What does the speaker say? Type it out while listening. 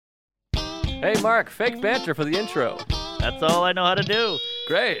Hey, Mark, fake banter for the intro. That's all I know how to do.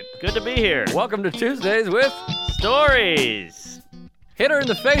 Great. Good to be here. Welcome to Tuesdays with Stories. Hit her in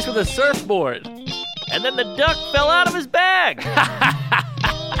the face with a surfboard. And then the duck fell out of his bag.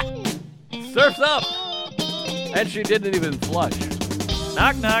 Surf's up. And she didn't even flush.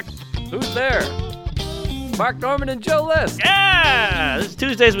 Knock, knock. Who's there? Mark Norman and Joe List. Yeah! This is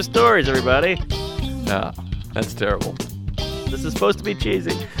Tuesdays with Stories, everybody. No, that's terrible. This is supposed to be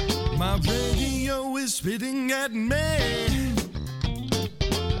cheesy. My radio is spitting at me, and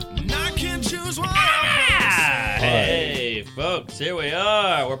I can't choose one. Hey, folks, here we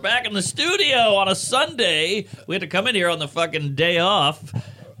are. We're back in the studio on a Sunday. We had to come in here on the fucking day off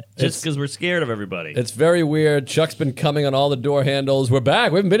just because we're scared of everybody. It's very weird. Chuck's been coming on all the door handles. We're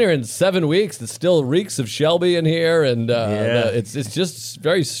back. We haven't been here in 7 weeks. It still reeks of Shelby in here, and it's just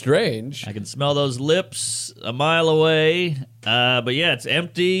very strange. I can smell those lips a mile away. But yeah, it's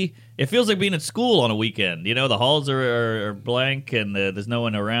empty. It feels like being at school on a weekend. You know, the halls are blank and there's no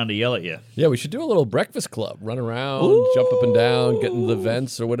one around to yell at you. Yeah, we should do a little breakfast club. Run around, jump up and down, get into the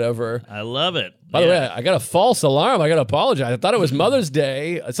vents or whatever. I love it. By the way, I got a false alarm. I got to apologize. I thought it was Mother's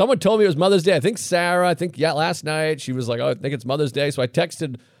Day. Someone told me it was Mother's Day. I think Sarah, last night, she was like, oh, I think it's Mother's Day. So I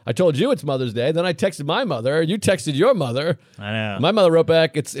told you it's Mother's Day. Then I texted my mother. You texted your mother. I know. My mother wrote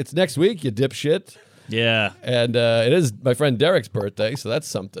back, it's next week, you dipshit. Yeah. And it is my friend Derek's birthday, so that's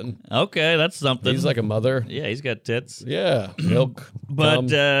something. Okay, that's something. He's like a mother. Yeah, he's got tits. Yeah, milk. But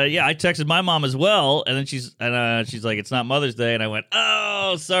I texted my mom as well, and then she's like, "It's not Mother's Day," and I went,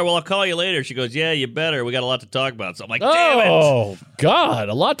 "Oh, sorry. Well, I'll call you later." She goes, "Yeah, you better. We got a lot to talk about." So I'm like, "Damn it!" Oh God,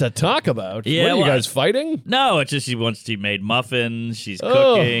 a lot to talk about. Yeah, what, are you well, guys fighting? No, it's just she made muffins. She's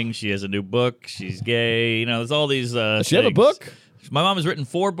cooking. She has a new book. She's gay. You know, there's all these. Does she have a book? My mom has written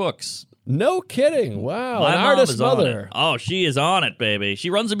 4 books. No kidding. Wow, My an mom artist is on mother. it. Oh, she is on it, baby. She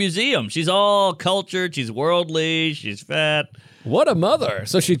runs a museum. She's all cultured. She's worldly. She's fat. What a mother.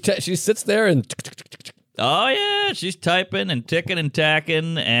 So she sits there and. Oh, yeah. She's typing and ticking and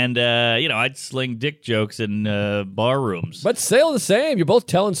tacking. And, I'd sling dick jokes in bar rooms. But still the same. You're both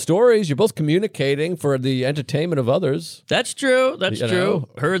telling stories. You're both communicating for the entertainment of others. That's true. That's You true. know?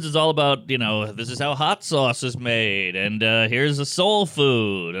 Hers is all about, this is how hot sauce is made. And here's a soul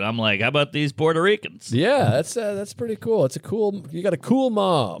food. And I'm like, how about these Puerto Ricans? Yeah, that's pretty cool. You got a cool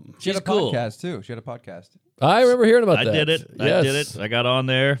mom. She's She had a cool. podcast, too. She had a podcast. I remember hearing about I that. did it. Yes. I did it. I got on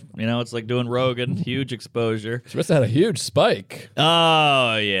there. It's like doing Rogan. Huge exposure. She must have had a huge spike.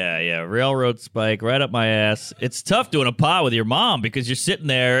 Oh, yeah. Railroad spike right up my ass. It's tough doing a pod with your mom because you're sitting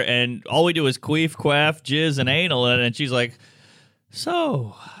there and all we do is queef, quaff, jizz, and anal. And she's like,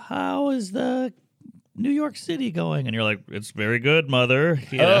 so how is the New York City going? And you're like, it's very good, mother.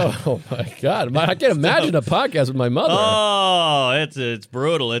 You know? Oh, my God. I can't imagine a podcast with my mother. Oh, it's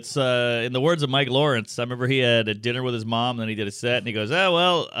brutal. It's in the words of Mike Lawrence. I remember he had a dinner with his mom, then he did a set, and he goes,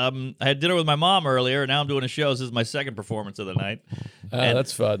 I had dinner with my mom earlier, and now I'm doing a show. This is my second performance of the night.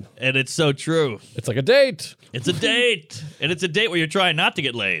 That's fun. And it's so true. It's like a date. It's a date, and it's a date where you're trying not to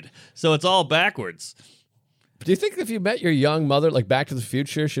get laid. So it's all backwards. Do you think if you met your young mother, like Back to the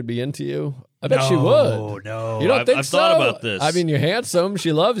Future, she'd be into you? I bet she would. No, You don't think I've so? thought about this. I mean, you're handsome.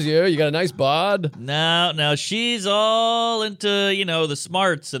 She loves you. You got a nice bod. No, she's all into, the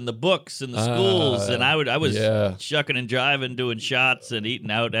smarts and the books and the schools, and I was shucking and jiving, doing shots and eating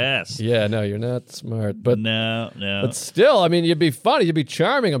out ass. Yeah, no, you're not smart. But No. But still, I mean, you'd be funny. You'd be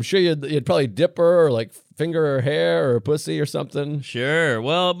charming. I'm sure you'd probably dip her or like finger her hair or pussy or something. Sure.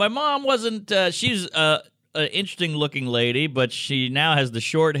 Well, my mom wasn't. She's an interesting looking lady, but she now has the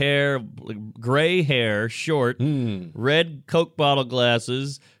short hair, gray hair, short, red Coke bottle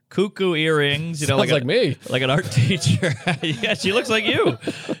glasses, cuckoo earrings. Sounds like me. Like an art teacher. Yeah, she looks like you.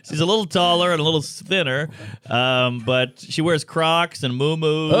 She's a little taller and a little thinner, but she wears Crocs and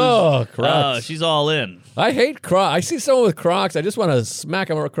muumuus. Oh, Crocs. She's all in. I hate Crocs. I see someone with Crocs. I just want to smack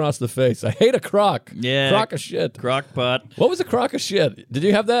them across the face. I hate a Croc. Yeah. Croc of shit. Crock pot. What was a Croc of shit? Did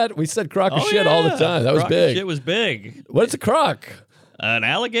you have that? We said Croc of shit all the time. That was Crock big. Shit was big. What is a Croc? An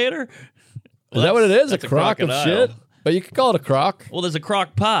alligator? Is that what it is? A That's crock of crocodile. shit? But you could call it a crock. Well, there's a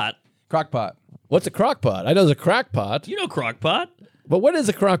crock pot. Crockpot. What's a crock pot? I know there's a crack pot. You know crock pot. But what is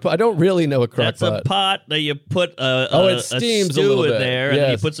a crock pot? I don't really know a crock That's a pot that you put it a steams a stew little in bit. there, and then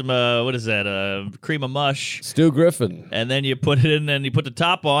you Yes. put some, what is that, cream of mush, Stu Griffin. and then you put it in, and you put the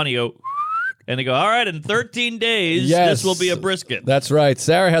top on, you go, and they go, all right, in 13 days, Yes. this will be a brisket. That's right.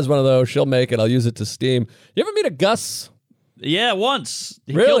 Sarah has one of those. She'll make it. I'll use it to steam. You ever meet a Gus? Yeah, once.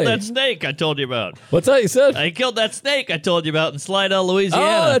 He Really? killed that snake I told you about. What's that you said? He killed that snake I told you about in Slidell,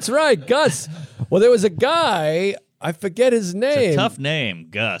 Louisiana. Oh, that's right. Gus. Well, there was a guy, I forget his name. It's a tough name,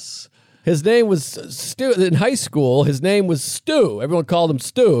 Gus. His name was Stu. In high school, his name was Stu. Everyone called him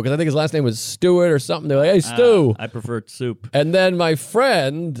Stu because I think his last name was Stewart or something. They're like, hey, Stu. I prefer soup. And then my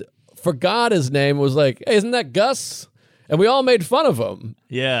friend forgot his name, was like, hey, isn't that Gus? And we all made fun of him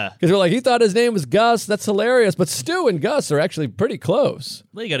Yeah. because we're like, he thought his name was Gus. That's hilarious. But Stu and Gus are actually pretty close.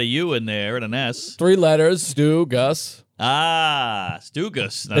 Well, you got a U in there and an S. 3 letters, Stu, Gus. Ah,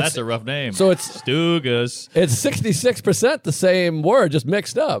 Stugus. Now that's a rough name. So it's Stugus. It's 66% the same word, just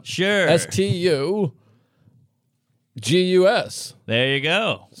mixed up. Sure. STUGUS. There you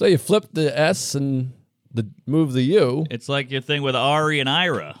go. So you flip the S and move the U. It's like your thing with Ari and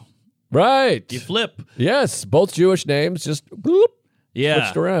Ira. Right. You flip. Yes, both Jewish names, just bloop, Yeah.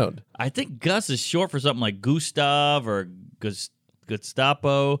 switched around. I think Gus is short for something like Gustav or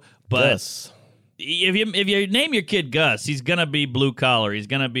Gestapo. But Yes. if you name your kid Gus, he's gonna be blue collar. He's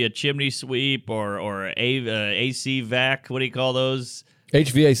gonna be a chimney sweep or AC vac. What do you call those?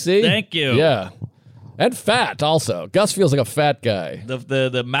 HVAC? Thank you. Yeah. And fat also. Gus feels like a fat guy.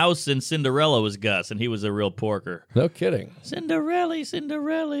 The mouse in Cinderella was Gus, and he was a real porker. No kidding. Cinderella,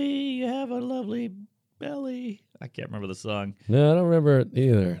 Cinderella, you have a lovely belly. I can't remember the song. No, I don't remember it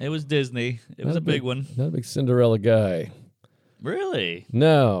either. It was Disney. It was a big one. Not a big Cinderella guy. Really?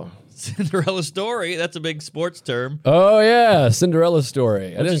 No. Cinderella story. That's a big sports term. Oh, yeah. Cinderella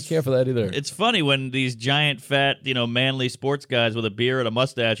story. I didn't care for that either. It's funny when these giant, fat, manly sports guys with a beard and a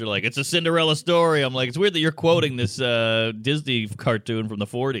mustache are like, it's a Cinderella story. I'm like, it's weird that you're quoting this Disney cartoon from the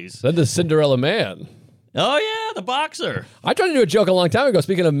 40s. Then the Cinderella Man. Oh, yeah, the boxer. I tried to do a joke a long time ago,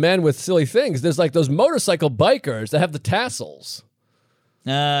 speaking of men with silly things. There's like those motorcycle bikers that have the tassels.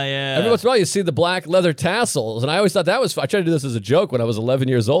 Yeah. Every once in a while, you see the black leather tassels, and I always thought that was fun. I tried to do this as a joke when I was 11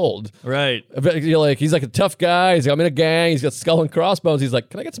 years old. Right. You're like, he's like a tough guy. He's like, I'm in a gang. He's got skull and crossbones. He's like,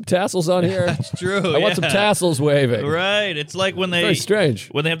 can I get some tassels on here? That's true. I want some tassels waving. Right. It's like when Very strange.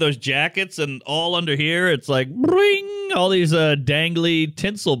 when they have those jackets and all under here, it's like bring all these dangly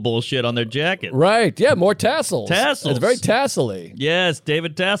tinsel bullshit on their jacket. Right. Yeah, more tassels. Tassels. It's very tassel-y. Yes,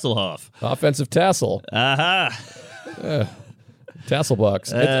 David Tasselhoff. Offensive tassel. Aha. Tassel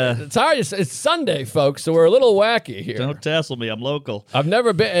box. It's hard. It's Sunday, folks, so we're a little wacky here. Don't tassel me. I'm local. We've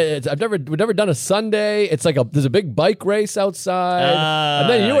never done a Sunday. It's like there's a big bike race outside. And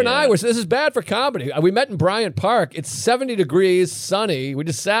then you and I this is bad for comedy. We met in Bryant Park. It's 70 degrees, sunny. We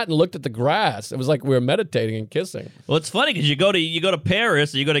just sat and looked at the grass. It was like we were meditating and kissing. Well, it's funny because you go to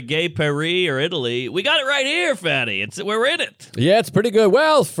Paris or you go to Gay Paris or Italy. We got it right here, fatty. We're in it. Yeah, it's pretty good.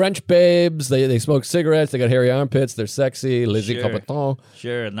 Well, French babes, they smoke cigarettes. They got hairy armpits. They're sexy. Lizzie Sure. Capeton.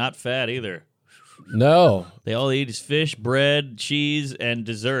 Sure, not fat either. No. They all eat is fish, bread, cheese, and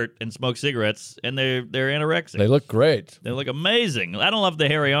dessert, and smoke cigarettes, and they're anorexic. They look great. They look amazing. I don't love the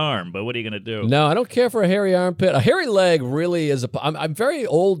hairy arm, but what are you gonna do? No, I don't care for a hairy armpit. A hairy leg really is I'm very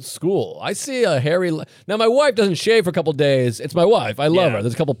old school. I see a hairy Now, my wife doesn't shave for a couple days. It's my wife. I love Yeah. her.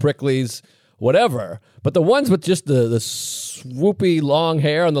 There's a couple pricklies, whatever. But the ones with just the swoopy long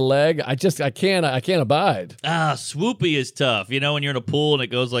hair on the leg, I can't abide. Swoopy is tough. You know when you're in a pool and it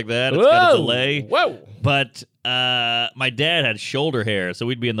goes like that, it's got a delay. Whoa. But my dad had shoulder hair, so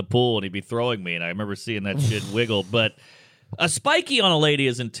we'd be in the pool and he'd be throwing me, and I remember seeing that shit wiggle. But a spiky on a lady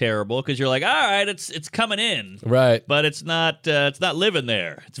isn't terrible because you're like, all right, it's coming in, Right. but it's not living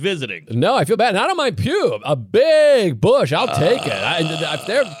there. It's visiting. No, I feel bad. And I don't mind pube. A big bush, I'll take it. If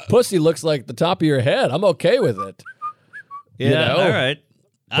their pussy looks like the top of your head, I'm okay with it. Yeah, You know? all right.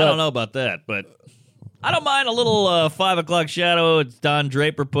 I don't know about that, but I don't mind a little 5 o'clock shadow. It's Don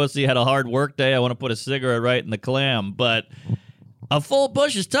Draper pussy. Had a hard work day. I want to put a cigarette right in the clam, but a full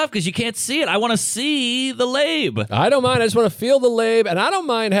bush is tough because you can't see it. I want to see the lab. I don't mind. I just want to feel the lab, and I don't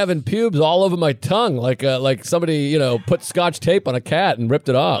mind having pubes all over my tongue, like somebody put Scotch tape on a cat and ripped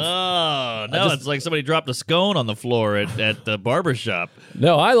it off. Oh no! It's like somebody dropped a scone on the floor at the barber shop.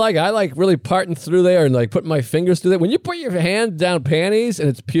 No, I like really parting through there and like putting my fingers through there. When you put your hand down panties and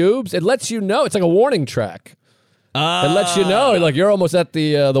it's pubes, it lets you know. It's like a warning track. It lets you know, like you're almost at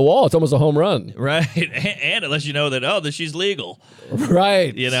the wall. It's almost a home run. Right, and it lets you know that she's legal.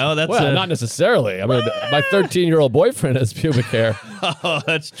 Right. That's not necessarily. I mean, my 13-year-old boyfriend has pubic hair. Oh,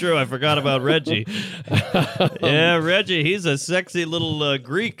 that's true. I forgot about Reggie. Yeah, Reggie. He's a sexy little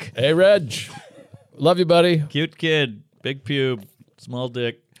Greek. Hey, Reg. Love you, buddy. Cute kid. Big pube. Small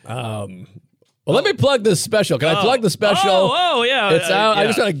dick. Well, let me plug this special. Can I plug the special? Oh, yeah. It's out. Yeah. I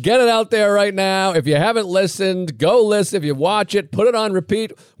just want to get it out there right now. If you haven't listened, go listen. If you watch it, put it on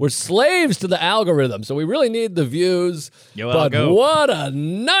repeat. We're slaves to the algorithm, so we really need the views. Yo, I'll but go. what a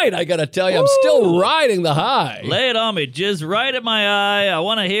night, I got to tell you. I'm still riding the high. Lay it on me. Jizz right in my eye. I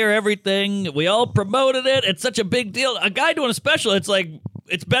want to hear everything. We all promoted it. It's such a big deal. A guy doing a special, it's like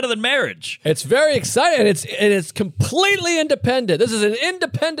it's better than marriage. It's very exciting. It's completely independent. This is an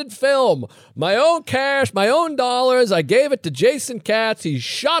independent film. My own cash, my own dollars. I gave it to Jason Katz. He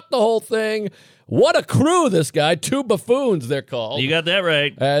shot the whole thing. What a crew, this guy. 2 buffoons, they're called. You got that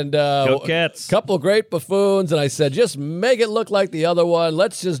right. And Go Cats. couple great buffoons. And I said, just make it look like the other one.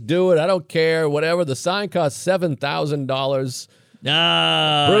 Let's just do it. I don't care. Whatever. The sign cost $7,000.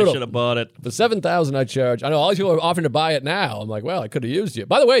 Ah, Brutal. I should have bought it. The $7,000 I charge. I know all these people are offering to buy it now. I'm like, well, I could have used you.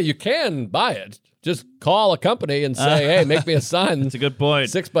 By the way, you can buy it. Just call a company and say, hey, make me a sign. That's a good point.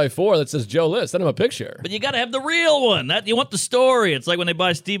 6x4 that says Joe List. Send him a picture. But you got to have the real one. That you want the story. It's like when they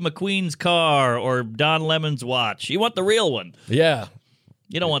buy Steve McQueen's car or Don Lemon's watch. You want the real one. Yeah.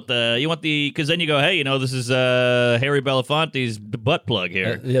 You don't want because then you go, hey, this is Harry Belafonte's butt plug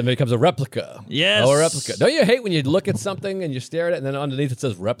here. Yeah, it becomes a replica. Yes. Oh, a replica. Don't you hate when you look at something and you stare at it and then underneath it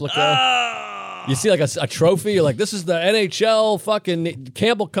says replica? Ah! You see like a trophy. You're like, this is the NHL fucking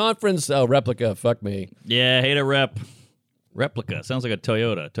Campbell Conference replica. Fuck me. Yeah, hate a replica. Sounds like a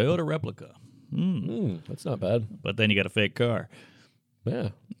Toyota replica. That's not bad. But then you got a fake car. Yeah.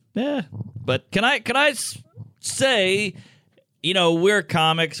 Yeah. But can I say, we're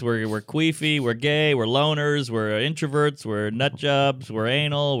comics, we're queefy, we're gay, we're loners, we're introverts, we're nut jobs, we're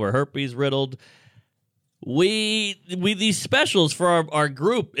anal, we're herpes riddled. We these specials for our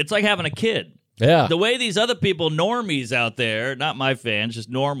group, it's like having a kid. Yeah. The way these other people, normies out there, not my fans,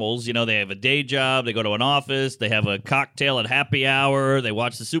 just normals, they have a day job, they go to an office, they have a cocktail at happy hour, they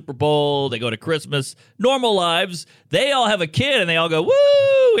watch the Super Bowl, they go to Christmas, normal lives, they all have a kid and they all go,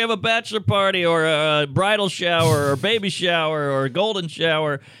 woo, we have a bachelor party or a bridal shower or baby shower or a golden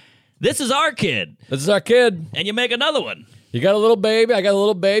shower. This is our kid. This is our kid. And you make another one. You got a little baby. I got a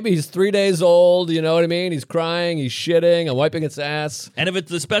little baby. He's 3 days old. You know what I mean? He's crying. He's shitting. I'm wiping its ass. And if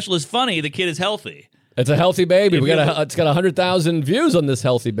the special is funny, the kid is healthy. It's a healthy baby. If It's got 100,000 views on this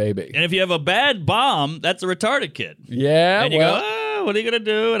healthy baby. And if you have a bad bomb, that's a retarded kid. Yeah. And you go, what are you going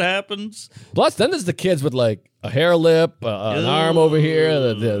to do? It happens. Plus, then there's the kids with like a hair lip, an arm over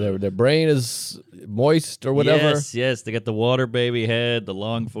here. Their brain is moist or whatever. Yes. They got the water baby head, the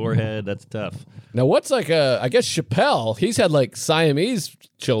long forehead. That's tough. Now, what's I guess Chappelle, he's had like Siamese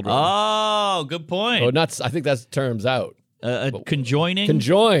children. Oh, good point. Oh, not, I think that's terms out. Conjoining?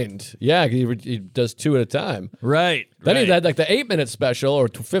 Conjoined. Yeah, he does 2 at a time. Right. Then he had like the 8-minute special or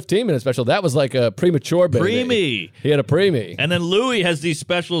 15-minute special. That was like a premature baby. Preemie. He had a preemie. And then Louis has these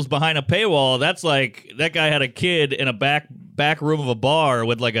specials behind a paywall. That's like, that guy had a kid in a back room of a bar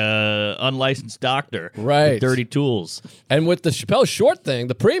with like a unlicensed doctor. Right. With dirty tools. And with the Chappelle Short thing,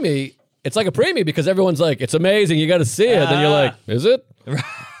 the preemie, it's like a preemie because everyone's like, it's amazing, you got to see it. Then you're like, is it?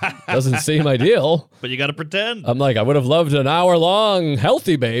 Doesn't seem ideal. But you got to pretend. I'm like, I would have loved an hour-long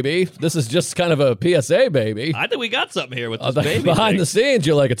healthy baby. This is just kind of a PSA baby. I think we got something here with this baby Behind the scenes,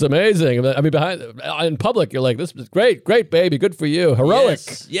 you're like, it's amazing. I mean, in public, you're like, this is great baby, good for you, heroic.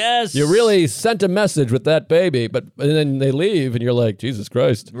 Yes. You really sent a message with that baby, and then they leave, and you're like, Jesus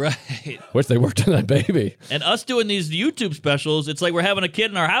Christ. Right. Wish they worked on that baby. And us doing these YouTube specials, it's like we're having a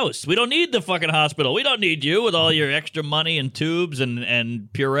kid in our house. We don't need the fucking hospital. We don't need you with all your extra money and tubes and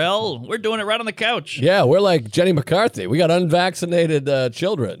Purell. We're doing it right on the couch. Yeah, we're like Jenny McCarthy. We got unvaccinated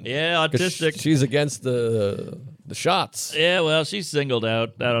children. Yeah, 'Cause autistic. She's against the shots. Yeah, well, she's singled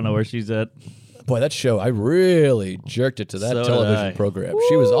out. I don't know where she's at. Boy, that show, I really jerked it to that So did I. television program.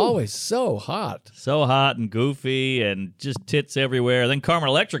 She was always so hot. So hot and goofy and just tits everywhere. Then Carmen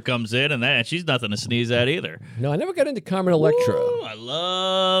Electra comes in, and she's nothing to sneeze at either. No, I never got into Carmen Electra. Ooh, I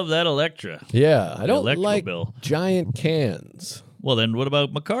love that Electra. Yeah, I don't Electro like Bill. giant cans. Well, then what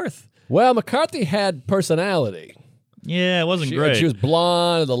about McCarthy? Well, McCarthy had personality. Yeah, it wasn't great. She was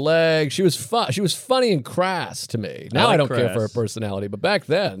blonde, the legs. She was fun. She was funny and crass to me. Now I like don't care crass. for her personality, but back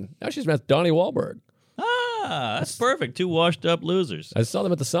then, now she's met Donnie Wahlberg. Ah, that's perfect. 2 washed up losers. I saw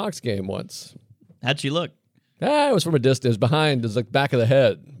them at the Sox game once. How'd she look? It was from a distance. It was behind. It was like back of the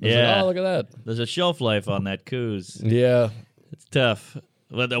head. I was Yeah. like, oh, look at that. There's a shelf life on that coos. Yeah. It's tough.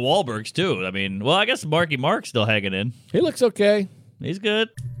 But the Wahlbergs, too. I mean, well, I guess Marky Mark's still hanging in. He looks okay. He's good.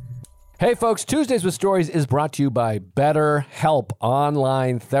 Hey folks, Tuesdays with Stories is brought to you by BetterHelp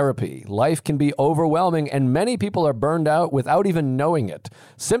Online Therapy. Life can be overwhelming and many people are burned out without even knowing it.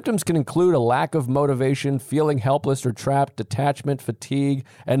 Symptoms can include a lack of motivation, feeling helpless or trapped, detachment, fatigue,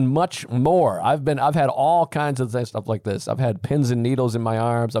 and much more. I've had all kinds of stuff like this. I've had pins and needles in my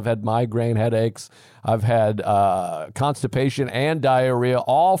arms. I've had migraine headaches. I've had constipation and diarrhea,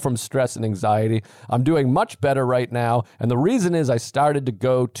 all from stress and anxiety. I'm doing much better right now, and the reason is I started to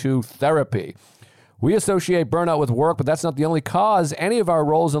go to therapy. We associate burnout with work, but that's not the only cause. Any of our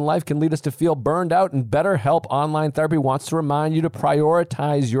roles in life can lead us to feel burned out, and BetterHelp Online Therapy wants to remind you to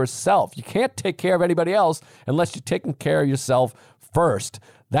prioritize yourself. You can't take care of anybody else unless you're taking care of yourself first.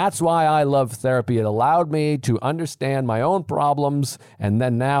 That's why I love therapy. It allowed me to understand my own problems, and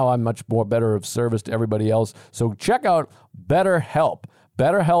then now I'm much more better of service to everybody else. So check out BetterHelp.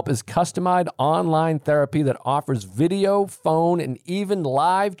 BetterHelp is customized online therapy that offers video, phone, and even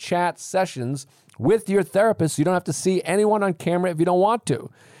live chat sessions with your therapist. You don't have to see anyone on camera if you don't want to.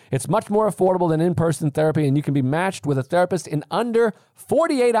 It's much more affordable than in-person therapy, and you can be matched with a therapist in under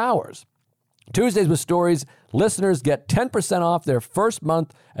 48 hours. Tuesdays with Stories listeners get 10% off their first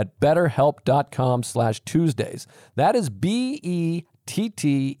month at betterhelp.com/Tuesdays. That is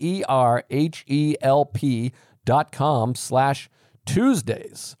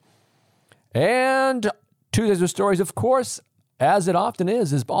BETTERHELP.com/Tuesdays. And Tuesdays with Stories, of course, as it often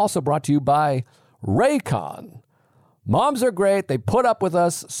is also brought to you by Raycon. Moms are great. They put up with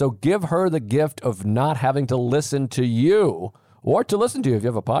us, so give her the gift of not having to listen to you, or to listen to you if you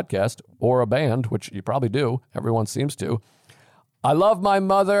have a podcast or a band, which you probably do. Everyone seems to. I love my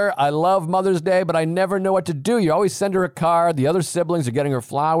mother. I love Mother's Day, but I never know what to do. You always send her a card. The other siblings are getting her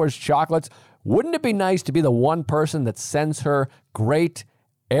flowers, chocolates. Wouldn't it be nice to be the one person that sends her great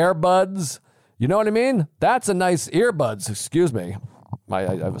earbuds? You know what I mean? That's a nice earbuds. Excuse me.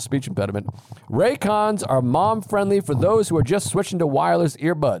 I have a speech impediment. Raycons are mom-friendly for those who are just switching to wireless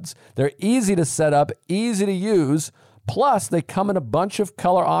earbuds. They're easy to set up, easy to use. Plus, they come in a bunch of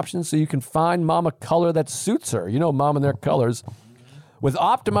color options so you can find mom a color that suits her. You know mom and their colors. With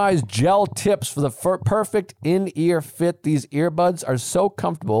optimized gel tips for the perfect in-ear fit, these earbuds are so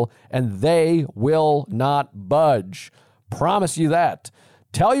comfortable and they will not budge. Promise you that.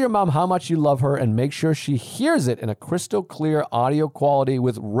 Tell your mom how much you love her and make sure she hears it in a crystal clear audio quality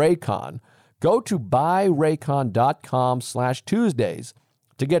with Raycon. Go to buyraycon.com/Tuesdays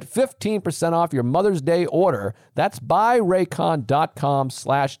to get 15% off your Mother's Day order. That's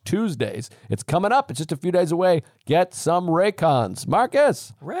buyraycon.com/Tuesdays. It's coming up. It's just a few days away. Get some Raycons.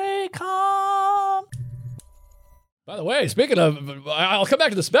 Marcus. Raycon. By the way, speaking of, I'll come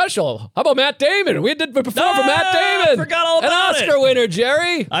back to the special. How about Matt Damon? We performed for Matt Damon. I forgot all about it. An Oscar winner,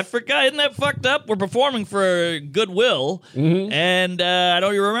 Jerry. I forgot. Isn't that fucked up? We're performing for Goodwill, and I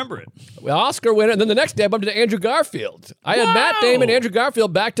don't even remember it. Well, Oscar winner, and then the next day I bumped into Andrew Garfield. I had Matt Damon and Andrew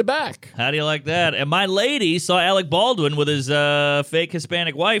Garfield back to back. How do you like that? And my lady saw Alec Baldwin with his fake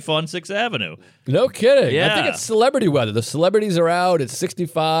Hispanic wife on 6th Avenue. No kidding. Yeah. I think it's celebrity weather. The celebrities are out. It's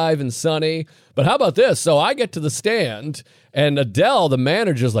 65 and sunny. But how about this? So I get to the stand, and Adele, the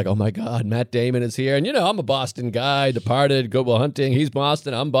manager's like, oh, my God, Matt Damon is here. And, you know, I'm a Boston guy, Departed, Good Will Hunting. He's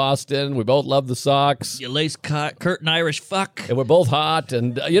Boston. I'm Boston. We both love the Sox. You lace curtain Irish fuck. And we're both hot.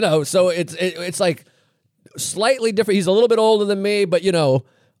 And, you know, so it's like slightly different. He's a little bit older than me, but, you know,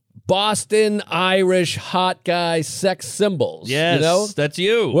 Boston, Irish, hot guy, sex symbols. Yes, you know? that's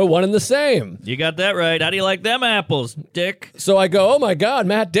you. We're one and the same. You got that right. How do you like them apples, Dick? So I go, oh my God,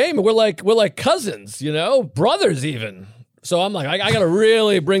 Matt Damon. We're like cousins, you know, brothers even. So I'm like, I got to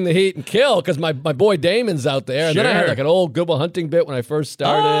really bring the heat and kill because my boy Damon's out there. And then I had like an old Good Will Hunting bit when I first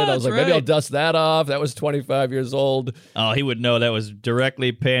started. I was like, maybe I'll dust that off. That was 25 years old. Oh, he would know that was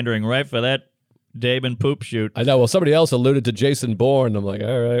directly pandering right for that Damon poop shoot. I know. Well, somebody else alluded to Jason Bourne. I'm like,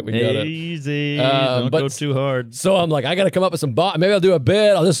 all right, we got it. Easy. Don't go too hard. So I'm like, I got to come up with some maybe I'll do a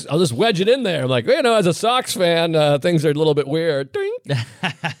bit. I'll just wedge it in there. I'm like, you know, as a Sox fan, things are a little bit weird. Ding.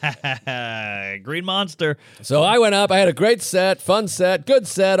 Green Monster. So I went up. I had a great set, fun set, good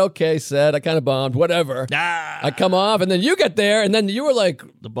set, okay set. I kind of bombed, whatever. I come off, and then you get there, and then you were like,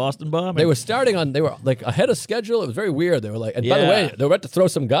 the Boston Bomb. They were like ahead of schedule. It was very weird. They were like, and by the way, they were about to throw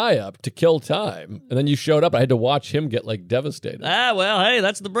some guy up to kill time. And then you showed up. I had to watch him get like devastated. Well, hey,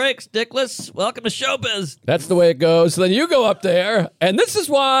 that's the breaks, Dickless. Welcome to showbiz. That's the way it goes. So then you go up there, and this is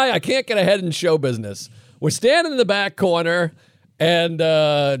why I can't get ahead in show business. We're standing in the back corner, and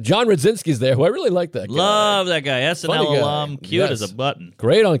John Radzinski's there, who I really like that guy. Love that guy. Funny SNL guy. alum, cute Yes. as a button.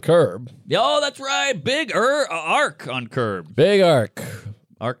 Great on Curb. Oh, that's right. Big arc on Curb. Big arc.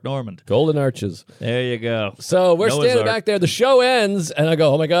 Arc Normand. Golden arches. There you go. So we're Noah's standing Ark. back there. The show ends, and I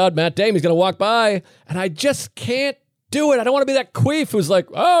go, oh, my God, Matt Damon's going to walk by. And I just can't do it. I don't want to be that queef who's like,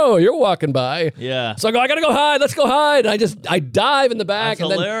 oh, you're walking by. Yeah. So I go, I got to go hide. Let's go hide. And I dive in the back. That's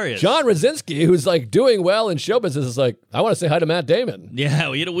and hilarious. Then John Radzinski, who's like doing well in show business, is like, I want to say hi to Matt Damon. Yeah,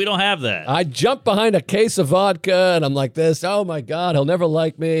 we don't have that. I jump behind a case of vodka, and I'm like this. Oh, my God, he'll never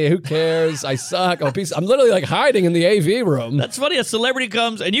like me. Who cares? I suck. I'm literally like hiding in the AV room. That's funny. A celebrity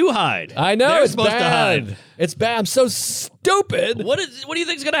comes and you hide. I know. They're it's supposed bad. to hide. It's bad. I'm so stupid. What do you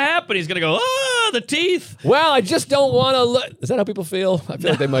think's going to happen? He's going to go, the teeth. Well, I just don't want to look. Is that how people feel? I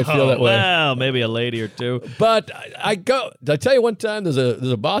feel like they might feel that way. Well, maybe a lady or two. But I go. Did I tell you one time? There's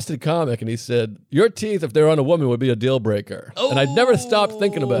a Boston comic, and he said your teeth, if they're on a woman, would be a deal breaker. And I never stopped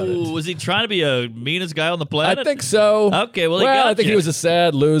thinking about it. Was he trying to be a meanest guy on the planet? I think so. Okay, well, he got I think you. he was a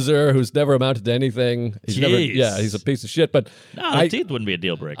sad loser who's never amounted to anything. He's never. Jeez. Yeah, he's a piece of shit. But No, the teeth wouldn't be a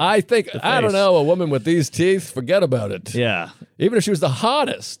deal breaker. I think I don't face. know a woman with these teeth. Forget about it. Yeah. Even if she was the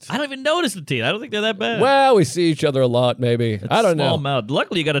hottest. I don't even notice the teeth. I don't think they're that bad. Well, we see each other a lot. Maybe I don't Small know. mouth.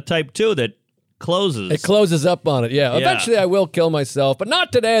 Luckily, you got a type 2 that closes. It closes up on it. Yeah. Eventually, I will kill myself, but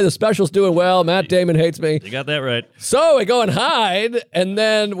not today. The special's doing well. Matt Damon hates me. You got that right. So I go and hide, and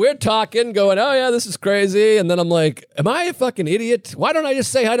then we're talking, going, "Oh yeah, this is crazy." And then I'm like, "Am I a fucking idiot? Why don't I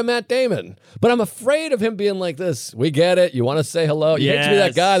just say hi to Matt Damon?" But I'm afraid of him being like this. We get it. You want to say hello. You hate to be that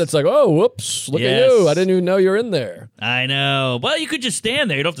Yes. guy that's like, "Oh, whoops, look at Yes. you. I didn't even know you're in there." I know. Well, you could just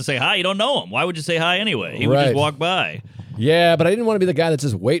stand there. You don't have to say hi. You don't know him. Why would you say hi anyway? He would Right. just walk by. Yeah, but I didn't want to be the guy that's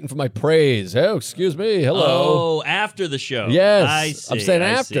just waiting for my praise. Oh, excuse me. Hello. Oh, after the show. Yes. I see. I'm saying I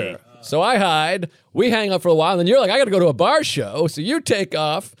after. see. So I hide. We hang out for a while, and then you're like, I got to go to a bar show. So you take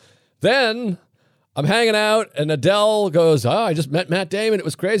off. Then I'm hanging out, and Adele goes, "Oh, I just met Matt Damon. It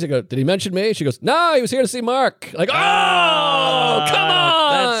was crazy." I go, "Did he mention me?" She goes, "No, he was here to see Mark." Like, oh, come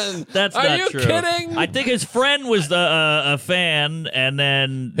on. That's Are not you true. kidding? I think his friend was a fan, and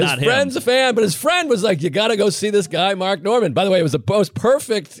then His not friend's him. a fan, but his friend was like, "You got to go see this guy, Mark Norman." By the way, it was the most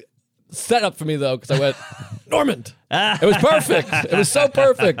perfect setup for me, though, because I went, Norman. It was perfect. It was so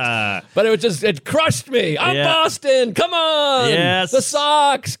perfect. But it crushed me. I'm Yeah. Boston. Come on. Yes. The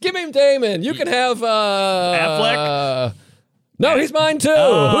Sox. Give him Damon. You can have Affleck? No, he's mine too.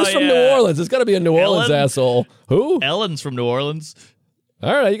 Oh, Who's from New yeah. Orleans? It's got to be a New Orleans Ellen? asshole. Who? Ellen's from New Orleans.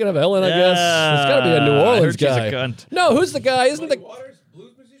 All right, you can have Ellen, I guess. It's got to be a New I Orleans heard she's a guy. cunt. No, who's the guy? Isn't the Waters,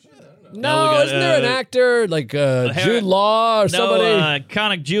 blues musician? I don't know. No, we got, isn't there an actor like Jude Law or somebody? No,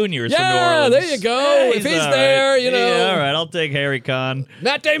 Connick Jr. is from New Yeah, Orleans. there you go. If he's all there, right. you know. Yeah, all right, I'll take Harry Conn.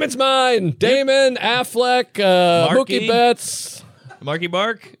 Matt Damon's mine. Damon, Affleck, Marky? Mookie Betts, Marky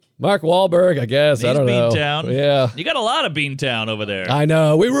Mark? Mark Wahlberg, I guess. I He's don't know. Beantown. Yeah. You got a lot of Beantown over there. I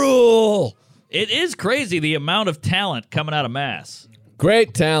know. We rule. It is crazy the amount of talent coming out of Mass.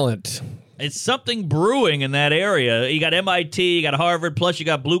 Great talent. It's something brewing in that area. You got MIT, you got Harvard, plus you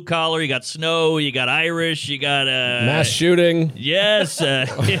got blue collar, you got snow, you got Irish, you got Mass shooting. yes,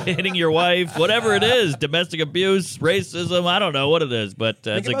 hitting your wife, whatever it is, domestic abuse, racism. I don't know what it is, but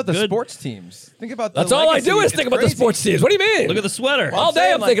Think it's a about the good. sports teams. Think about the That's all I legacy. do is It's think about the crazy. sports teams. What do you mean? Look at the sweater. All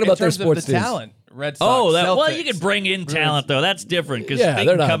day I'm thinking about their in terms of sports the teams. talent. Red Sox, Oh, well, you Celtics. can bring in talent though. That's different because Yeah, they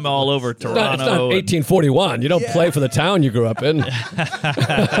they're can not- come all over It's not Toronto. and- 1841. You don't play for the town you grew up in.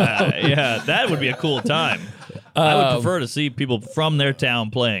 yeah, that would be a cool time. I would prefer to see people from their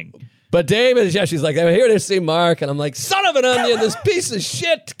town playing. But Damon, yeah, she's like, I'm here to see Mark. And I'm like, son of an onion, this piece of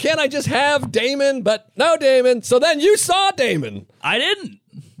shit. Can't I just have Damon? But no, Damon. So then you saw Damon. I didn't.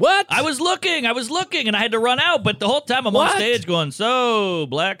 What? I was looking, and I had to run out. But the whole time I'm What? on stage going, so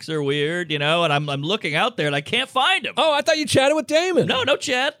blacks are weird, and I'm looking out there and I can't find him. Oh, I thought you chatted with Damon. No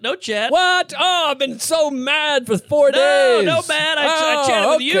chat. What? Oh, I've been so mad for 4 No, days. no, man. I chatted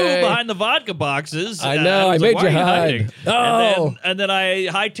with you okay. behind the vodka boxes. I know, was I made "Why you are hide." hiding?" Oh. And then I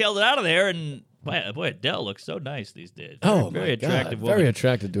hightailed it out of there, and boy, Adele looks so nice these days. Oh, very my God. attractive woman. Very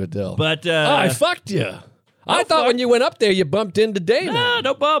attracted to Adele. But I fucked you. I thought when you went up there, you bumped into Damon.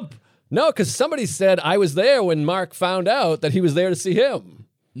 no bump. No, because somebody said I was there when Mark found out that he was there to see him.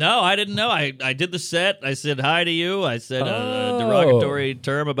 No, I didn't know. I did the set. I said hi to you. I said Oh. a derogatory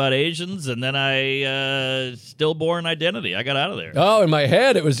term about Asians, and then I stillborn identity. I got out of there. Oh, in my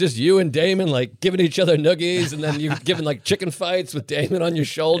head, it was just you and Damon like giving each other noogies, and then you giving like chicken fights with Damon on your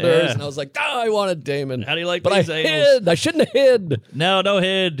shoulders. Yeah. And I was like, I wanted Damon. How do you like But I these angles? hid. I shouldn't have hid. No,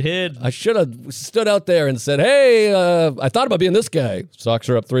 hid. I should have stood out there and said, hey, I thought about being this guy. Sox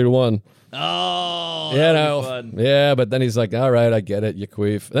are up 3-1. Oh, You that'd know, be fun. yeah, but then he's like, all right, I get it, you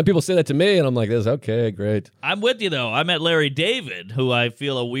queef. And then people say that to me, and I'm like, this, okay, great. I'm with you though. I met Larry David, who I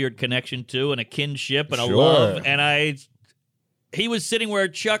feel a weird connection to, and a kinship, and a Sure. love. And he was sitting where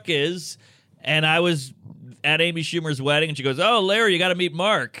Chuck is, and I was at Amy Schumer's wedding, and she goes, "Oh, Larry, you got to meet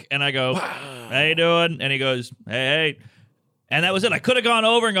Mark." And I go, "How you doing?" And he goes, "Hey." And that was it. I could have gone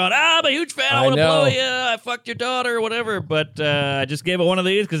over and gone, I'm a huge fan. I I want to blow know. you. I fucked your daughter or whatever. But I just gave her one of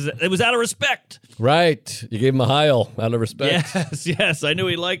these because it was out of respect. Right. You gave him a Heil out of respect. Yes. I knew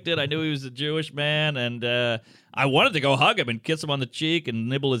he liked it. I knew he was a Jewish man. And I wanted to go hug him and kiss him on the cheek and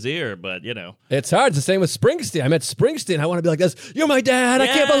nibble his ear. But, you know. It's hard. It's the same with Springsteen. I met Springsteen. I want to be like this. You're my dad. I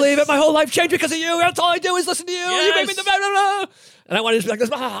can't Yes. believe it. My whole life changed because of you. That's all I do is listen to you. You made me the blah, blah, blah. And I want to just be like this.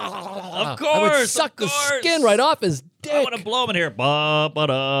 Of course, I would suck of the course. skin right off his dick. I want to blow him in here. Ba-da,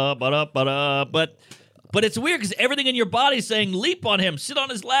 ba-da, ba-da. But it's weird because everything in your body's saying leap on him, sit on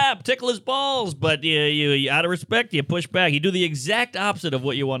his lap, tickle his balls. But you out of respect, you push back. You do the exact opposite of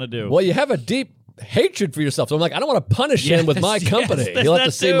what you want to do. Well, you have a deep hatred for yourself. So I'm like, I don't want to punish him with my Yes, company. yes, He'll have to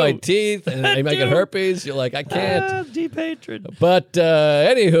that see too. my teeth and he might get too. herpes. You're like, I can't. Deep hatred. But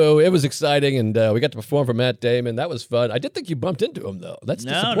anywho, it was exciting, and we got to perform for Matt Damon. That was fun. I did think you bumped into him, though. That's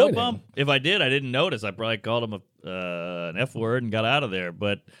No, disappointing. no bump. If I did, I didn't notice. I probably called him an F word and got out of there.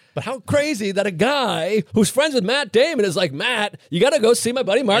 But But how crazy that a guy who's friends with Matt Damon is like, Matt, you got to go see my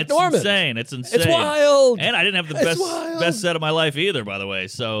buddy Mark it's Norman. insane. It's insane. It's wild. And I didn't have the It's wild. best set of my life either, by the way.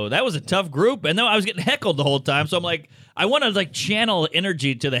 So that was a tough group. And then I was getting heckled the whole time. So I'm like, I want to like channel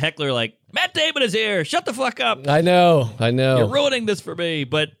energy to the heckler, like, Matt Damon is here. Shut the fuck up. I know. You're ruining this for me.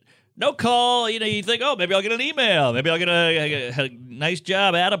 But no call. You know, you think, oh, maybe I'll get an email. Maybe I'll get a nice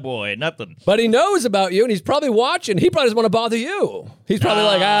job, attaboy. Nothing. But he knows about you, and he's probably watching. He probably doesn't want to bother you. He's probably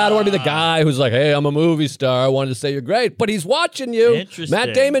like, I don't want to be the guy who's like, hey, I'm a movie star. I wanted to say you're great. But he's watching you. Interesting.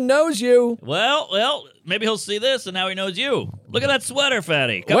 Matt Damon knows you. Well, maybe he'll see this, and now he knows you. Look at that sweater,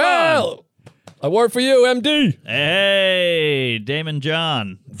 fatty. Come on. Well, I work for you, MD. Hey, Damon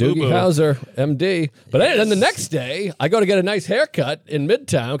John. Doogie Fubu. Howser, MD. But then the next day, I go to get a nice haircut in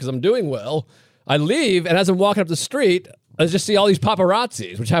Midtown because I'm doing well. I leave, and as I'm walking up the street, I just see all these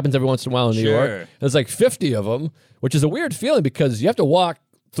paparazzis, which happens every once in a while in New Sure. York. There's like 50 of them, which is a weird feeling because you have to walk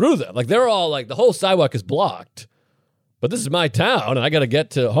through them. Like they're all like, the whole sidewalk is blocked. But this is my town, and I got to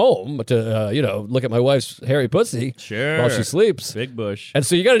get to home to, look at my wife's hairy pussy Sure. while she sleeps. Big Bush. And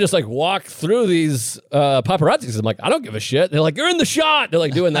so you got to just like walk through these paparazzis. I'm like, I don't give a shit. They're like, you're in the shot. They're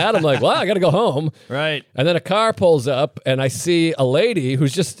like doing that. I'm like, well, I got to go home. Right. And then a car pulls up, and I see a lady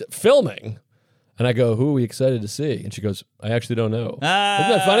who's just filming. And I go, who are we excited to see? And she goes, I actually don't know. Isn't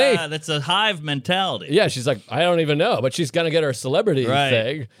that funny? That's a hive mentality. Yeah, she's like, I don't even know. But she's going to get her celebrity Right.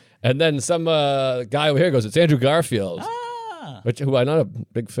 thing. And then some guy over here goes, it's Andrew Garfield. Who I'm not a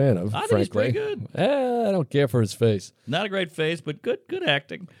big fan of, I think frankly. he's pretty good. I don't care for his face. Not a great face, but good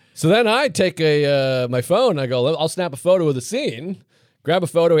acting. So then I take my phone and I go, I'll snap a photo of the scene, grab a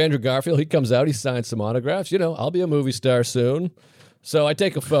photo of Andrew Garfield. He comes out, he signs some autographs. I'll be a movie star soon. So I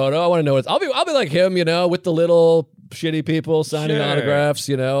take a photo. I want to know what I'll be like him, with the little shitty people signing Sure. autographs,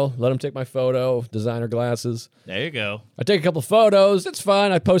 let them take my photo, designer glasses. There you go. I take a couple photos. It's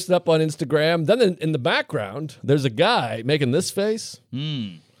fine. I post it up on Instagram. Then in the background, there's a guy making this face.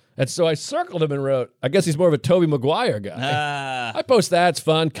 And so I circled him and wrote, I guess he's more of a Tobey Maguire guy. I post that. It's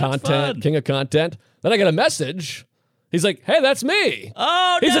fun. Content. fun. King of content. Then I get a message. He's like, hey, that's me.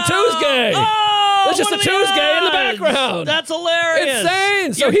 Oh, He's no. a Tuesday. Oh, There's just one a of the Tuesday in the odds. background. That's hilarious.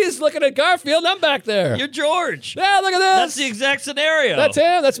 Insane. So he's looking at Garfield, and I'm back there. You're George. Yeah, look at this. That's the exact scenario. That's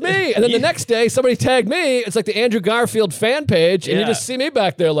him. That's me. And then the next day, somebody tagged me. It's like the Andrew Garfield fan page, and you Yeah. just see me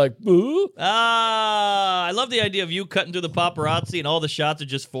back there like, boo. I love the idea of you cutting through the paparazzi and all the shots are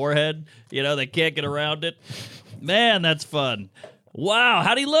just forehead. They can't get around it. Man, that's fun. Wow,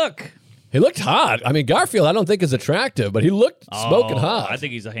 how'd he look? He looked hot. I mean, Garfield, I don't think is attractive, but he looked smoking hot. I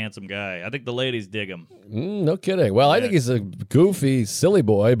think he's a handsome guy. I think the ladies dig him. No kidding. Well, I think he's a goofy, silly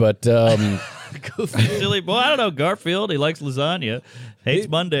boy, but Goofy, silly boy. I don't know. Garfield, he likes lasagna. Hates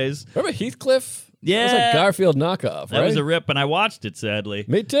Mondays. remember Heathcliff? That was Yeah. like Garfield knockoff, That right? was a rip, and I watched it, sadly.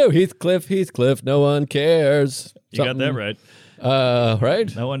 Me too. Heathcliff, no one cares. You got that right.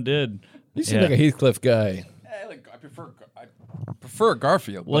 Right? No one did. You seem Yeah. like a Heathcliff guy. I prefer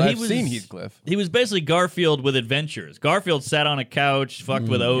Garfield. Well, but he I've was seen Heathcliff. He was basically Garfield with adventures. Garfield sat on a couch, fucked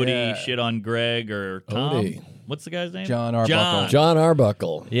with Odie, yeah. shit on Greg or Tom. Odie. What's the guy's name? John Arbuckle. John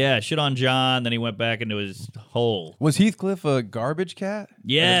Arbuckle. Yeah, shit on John. Then he went back into his hole. Was Heathcliff a garbage cat?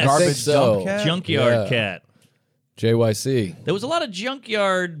 Yes. A garbage I think so. dump cat? Junkyard Yeah. Cat. JYC. There was a lot of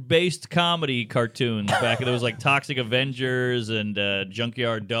junkyard-based comedy cartoons back. There was like Toxic Avengers and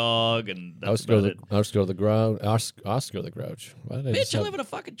Junkyard Dog, and that's Oscar about the, it. Oscar the Grouch. Oscar the Grouch. Why did I just Bitch, you have- live in a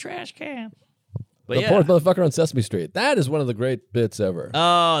fucking trash can. But the yeah. poor motherfucker on Sesame Street. That is one of the great bits ever.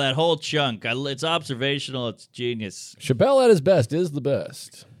 Oh, that whole chunk. It's observational. It's genius. Chappelle at his best is the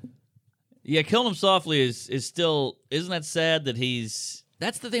best. Yeah, Killing Him Softly is still. Isn't that sad that he's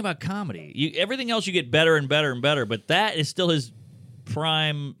That's the thing about comedy. Everything else you get better and better and better, but that is still his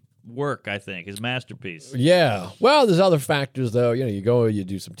prime work, I think, his masterpiece. Yeah. Well, there's other factors, though. You know, you go, you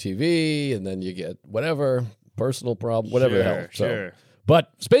do some TV, and then you get whatever, personal problem, whatever the hell. So. Sure.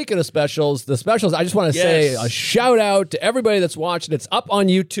 But speaking of specials, I just want to say a shout out to everybody that's watching. It's up on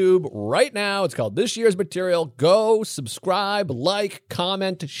YouTube right now. It's called This Year's Material. Go subscribe, like,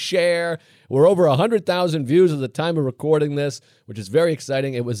 comment, share. We're over 100,000 views at the time of recording this, which is very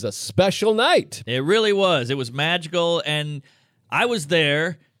exciting. It was a special night. It really was. It was magical, and I was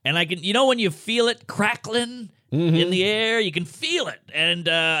there, and I can, when you feel it crackling in the air, you can feel it,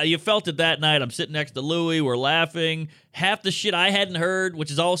 and you felt it that night. I'm sitting next to Louie. We're laughing. Half the shit I hadn't heard,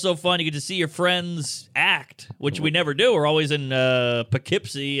 which is also fun. You get to see your friends act, which we never do. We're always in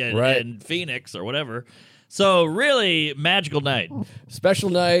Poughkeepsie and Phoenix or whatever. So really magical night. Special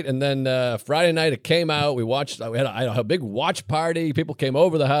night, and then Friday night it came out. We watched. We had a big watch party. People came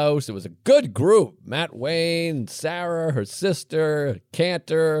over the house. It was a good group. Matt Wayne, Sarah, her sister,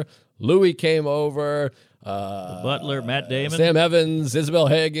 Cantor, Louie came over. Butler, Matt Damon, Sam Evans, Isabel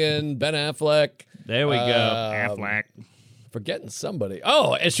Hagen, Ben Affleck. There we go. Affleck. Forgetting somebody.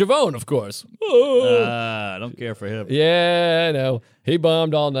 Oh, and Siobhan, of course. I don't care for him. Yeah, I know. He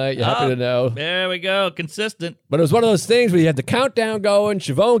bombed all night. You're happy to know. There we go. Consistent. But it was one of those things where you had the countdown going.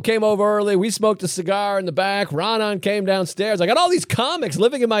 Siobhan came over early. We smoked a cigar in the back. Ronan came downstairs. I got all these comics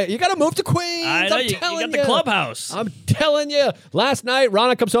living in my... You got to move to Queens. I know. You got the clubhouse. I'm telling you. Last night,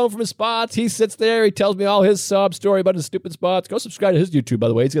 Ronan comes home from his spots. He sits there. He tells me all his sob story about his stupid spots. Go subscribe to his YouTube, by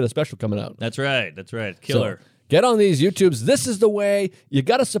the way. He's got a special coming out. That's right. That's right. Killer. So, get on these YouTubes. This is the way. You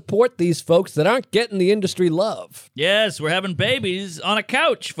got to support these folks that aren't getting the industry love. Yes, we're having babies on a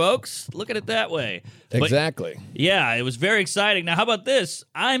couch, folks. Look at it that way. Exactly. But, yeah, it was very exciting. Now, how about this?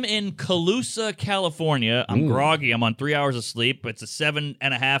 I'm in Colusa, California. I'm groggy. I'm on 3 hours of sleep. It's a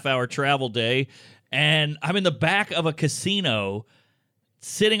 7.5-hour travel day. And I'm in the back of a casino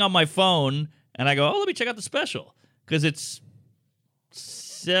sitting on my phone. And I go, let me check out the special. Because it's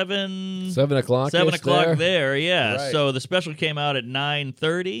 7 o'clock. 7 o'clock there, yeah. Right. So the special came out at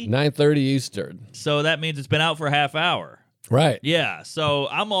 9:30. 9:30 Eastern. So that means it's been out for a half hour. Right. Yeah. So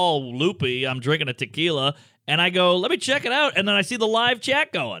I'm all loopy. I'm drinking a tequila, and I go, let me check it out. And then I see the live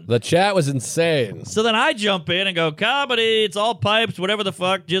chat going. The chat was insane. So then I jump in and go, comedy, it's all pipes, whatever the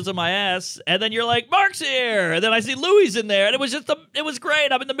fuck, jizz on my ass. And then you're like, Mark's here. And then I see Louie's in there. And it was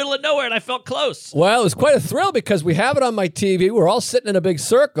great. I'm in the middle of nowhere, and I felt close. Well, it was quite a thrill because we have it on my TV. We're all sitting in a big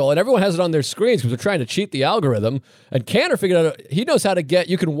circle, and everyone has it on their screens because we're trying to cheat the algorithm. And Cantor figured out he knows how to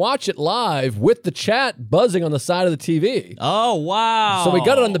you can watch it live with the chat buzzing on the side of the TV. Oh, wow. So we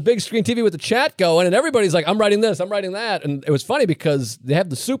got it on the big screen TV with the chat going, and everybody's like, I'm writing this, I'm writing that. And it was funny because they have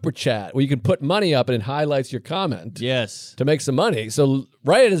the super chat where you can put money up and it highlights your comment. Yes. To make some money. So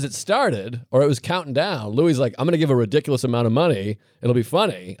right as it started, or it was counting down, Louie's like, I'm going to give a ridiculous amount of money. It'll be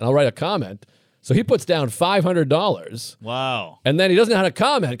funny, and I'll write a comment. So he puts down $500. Wow. And then he doesn't know how to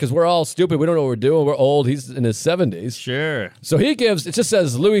comment because we're all stupid. We don't know what we're doing. We're old. He's in his 70s. Sure. So he gives, it just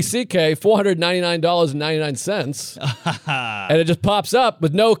says Louis C.K., $499.99. And it just pops up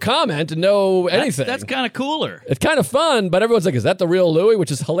with no comment and no anything. That's kind of cooler. It's kind of fun, but everyone's like, is that the real Louis? Which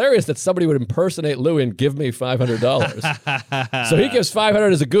is hilarious that somebody would impersonate Louis and give me $500. So he gives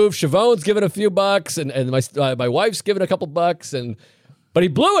 $500 as a goof. Siobhan's giving a few bucks, and my wife's giving a couple bucks. But he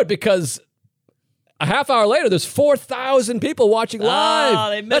blew it because a half hour later, there's 4,000 people watching live.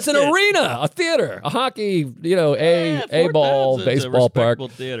 Oh, they missed That's an arena, a theater, a hockey, A ball, 4,000's baseball a park. respectable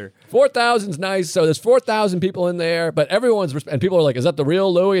theater. 4,000's nice. So there's 4,000 people in there, but and people are like, is that the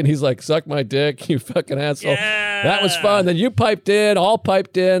real Louis? And he's like, suck my dick, you fucking asshole. Yeah. That was fun. Then you piped in, all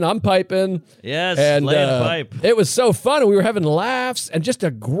piped in, I'm piping. Yes, And laying a pipe. it was so fun. We were having laughs and just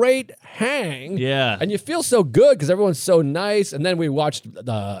a great hang. Yeah. And you feel so good because everyone's so nice. And then we watched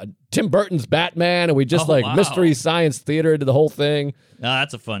Tim Burton's Batman, and we just wow. Mystery Science Theater did the whole thing.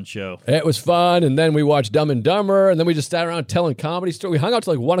 That's a fun show. It was fun, and then we watched Dumb and Dumber, and then we just sat around telling comedy stories. We hung out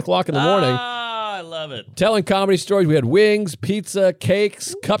till 1 o'clock in the morning, I love it. telling comedy stories. We had wings, pizza,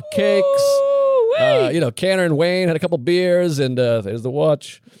 cakes, cupcakes. Cantor and Wayne had a couple beers, and there's the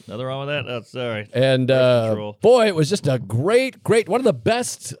watch. Nothing wrong with that? Oh, sorry. And control. boy, it was just a great, one of the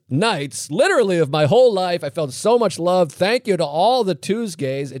best nights, literally, of my whole life. I felt so much love. Thank you to all the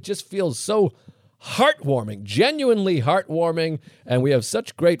Tuesdays. It just feels so heartwarming, genuinely heartwarming. And we have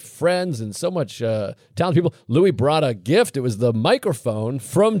such great friends and so much talented people. Louis brought a gift. It was the microphone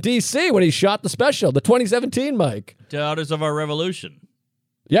from D.C. when he shot the special, the 2017 mic. Daughters of Our Revolution.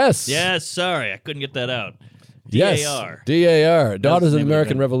 Yes. Yes, sorry. I couldn't get that out. Yes. DAR. DAR. Daughters of the name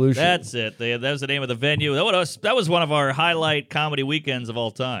American venue. Revolution. That's it. That was the name of the venue. That was one of our highlight comedy weekends of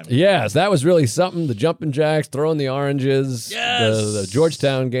all time. Yes, that was really something. The jumping jacks, throwing the oranges, Yes. the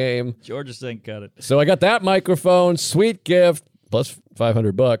Georgetown game. Georgia Sink got it. So I got that microphone, sweet gift, plus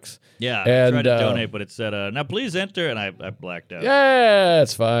 $500. Yeah, And, I tried to donate, but it said, now please enter, and I blacked out. Yeah,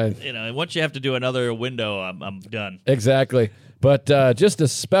 it's fine. You know, and once you have to do another window, I'm done. Exactly. But just a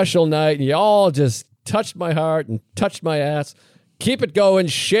special night, and you all just touched my heart and touched my ass. Keep it going.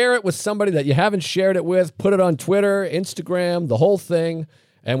 Share it with somebody that you haven't shared it with. Put it on Twitter, Instagram, the whole thing.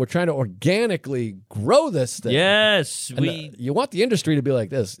 And we're trying to organically grow this thing. Yes, And, you want the industry to be like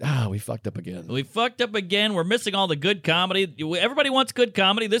this. We fucked up again. We fucked up again. We're missing all the good comedy. Everybody wants good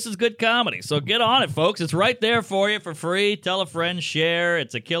comedy. This is good comedy. So get on it, folks. It's right there for you for free. Tell a friend, share.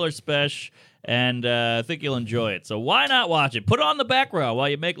 It's a killer special, and I think you'll enjoy it. So why not watch it? Put it on the background while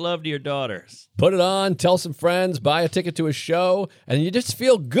you make love to your daughters. Put it on, tell some friends, buy a ticket to a show, and you just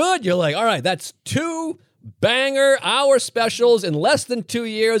feel good. You're like, all right, that's 2 banger hour specials in less than 2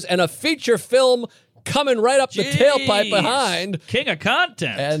 years and a feature film coming right up the tailpipe behind. King of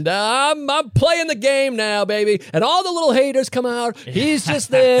content. And I'm playing the game now, baby. And all the little haters come out. He's just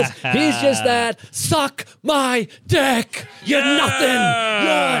this. He's just that. Suck my dick. You're nothing.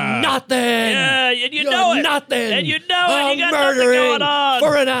 You're nothing. Yeah, and you You're know it. nothing. And you know it. I'm You got nothing murdering going on.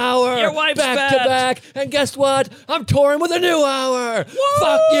 for an hour. Your wife's back to fat. back. And guess what? I'm touring with a new hour.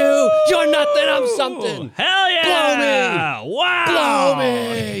 Fuck you. You're nothing. I'm something. Hell yeah. Blow me. Wow. Blow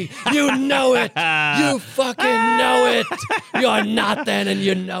me. You know it. You fucking know it. You're nothing and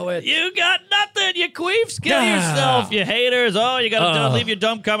you know it. You got nothing, you queefs. Kill Ah. yourself, you haters. Oh, you gotta leave your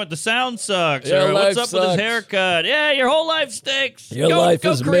dumb comment. The sound sucks. Your Or what's life up with his sucks. haircut? Yeah, your whole life stinks. Your Go life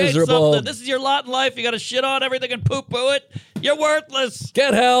is create miserable. something. This is your lot in life. You gotta shit on everything and poo-poo it. You're worthless.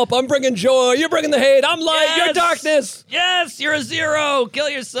 Get help. I'm bringing joy. You're bringing the hate. I'm light. Yes. You're darkness. Yes, you're a 0. Kill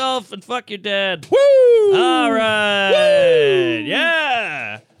yourself and fuck your dad. Woo! All right. Woo!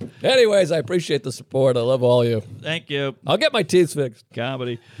 Yeah. Anyways, I appreciate the support. I love all you. Thank you. I'll get my teeth fixed.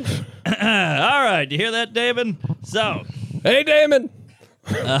 Comedy. All right. You hear that, David? So. Hey, Damon.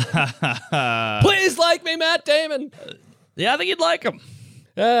 Please like me, Matt Damon. Yeah, I think you'd like him.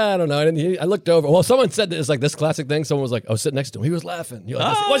 I don't know. I looked over. Well, someone said it's like this classic thing. Someone was like, "I was sitting next to him. He was laughing." You're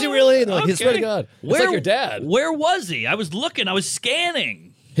like, was he really? And they're like, okay. swear to God. It's like your dad. Where was he? I was looking. I was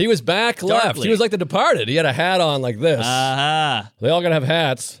scanning. He was back left. Darkly. He was like The Departed. He had a hat on like this. They all gotta have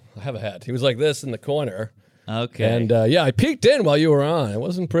hats. I have a hat. He was like this in the corner. Okay. And yeah, I peeked in while you were on. It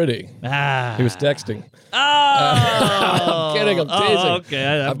wasn't pretty. He was texting. Oh. I'm kidding. I'm teasing. Oh, okay.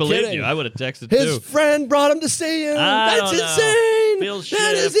 I I'm believe kidding. you. I would have texted His too. friend brought him to see you. I That's don't know. insane. Feels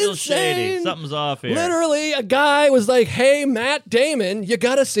That is feels insane. shady. Something's off here. Literally, a guy was like, "Hey, Matt Damon, you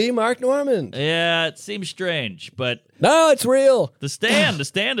gotta see Mark Normand." Yeah, it seems strange, but No, it's real. the stand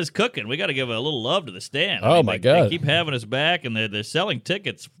is cooking. We got to give a little love to the stand. Oh, my God. They keep having us back, and they're selling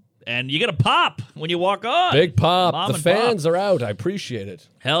tickets, and you get a pop when you walk on. Big pop. Mom The and fans pop. are out. I appreciate it.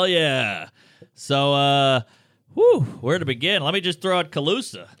 Hell yeah. So, where to begin? Let me just throw out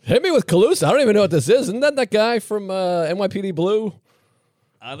Calusa. Hit me with Calusa. I don't even know what this is. Isn't that guy from NYPD Blue?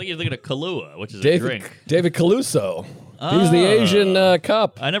 I think you're thinking of Kahlua, which is a David drink. David Caluso. He's the Asian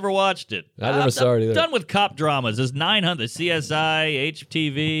cop. I never watched it. I never saw it either. I'm done with cop dramas. There's 900. CSI,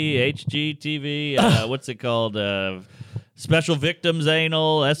 HTV, HGTV. What's it called? Special Victims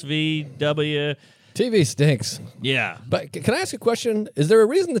Anal, SVW. TV stinks. Yeah. But can I ask a question? Is there a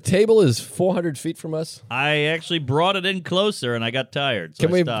reason the table is 400 feet from us? I actually brought it in closer and I got tired. So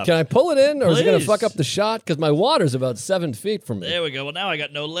I stopped. Can I pull it in, or is it going to Please. fuck up the shot? Because my water's about 7 feet from me. There we go. Well, now I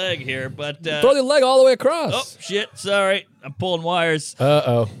got no leg here, but Throw the leg all the way across. oh shit! Sorry, I'm pulling wires.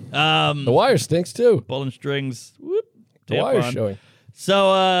 Uh-oh. The wire stinks, too. Pulling strings. Whoop. The wire's Tampon. showing.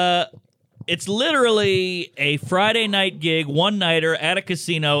 So, it's literally a Friday night gig, one-nighter at a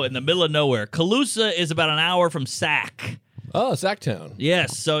casino in the middle of nowhere. Calusa is about an hour from Sac. Oh, Sacktown.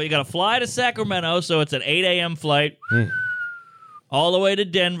 Yes, so you got to fly to Sacramento, so it's an 8 a.m. flight, all the way to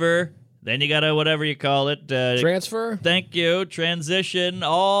Denver. Then you got to, whatever you call it. Transfer? Thank you. Transition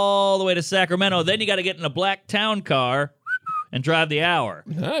all the way to Sacramento. Then you got to get in a black town car and drive the hour.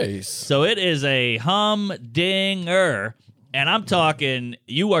 Nice. So it is a humdinger. And I'm talking,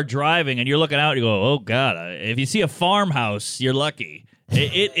 you are driving and you're looking out and you go, oh, God. If you see a farmhouse, you're lucky.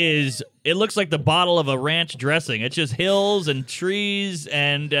 It looks like the bottle of a ranch dressing. It's just hills and trees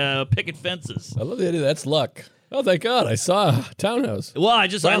and picket fences. I love the idea. That's luck. Oh, thank God. I saw a townhouse. Well, I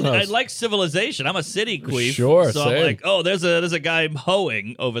Farmhouse. like civilization. I'm a city queef. Sure, So same. I'm like, oh, there's a guy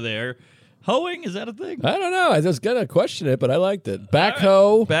hoeing over there. Hoeing? Is that a thing? I don't know. I was going to question it, but I liked it.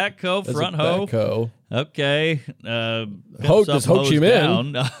 Backhoe. Backhoe, That's a front hoe. Backhoe. Okay. Ho Pimps Chi up, hoes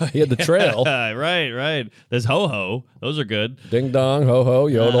Minh. down. He had the trail. right. There's ho-ho. Those are good. Ding dong, ho ho,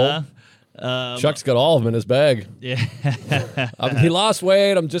 yodel. Chuck's got all of them in his bag. Yeah. He lost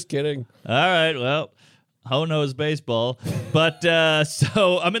weight. I'm just kidding. All right, well, ho knows baseball. But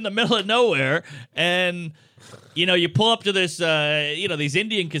so I'm in the middle of nowhere, and, you pull up to this, these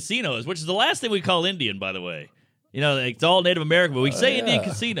Indian casinos, which is the last thing we call Indian, by the way. It's all Native American, but we say Indian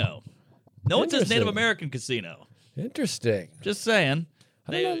casino. No one says Native Interesting. American casino. Interesting. Just saying.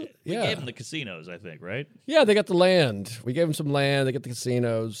 don't know. We Yeah. gave them the casinos, I think, right? Yeah, they got the land. We gave them some land. They get the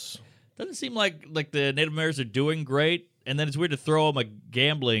casinos. Doesn't seem like the Native Americans are doing great, and then it's weird to throw them a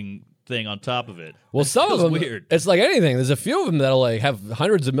gambling thing on top of it. Well, It some of feels them, weird. it's like anything. There's a few of them that'll like have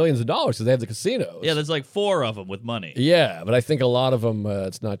hundreds of millions of dollars because they have the casinos. Yeah, there's like 4 of them with money. Yeah, but I think a lot of them,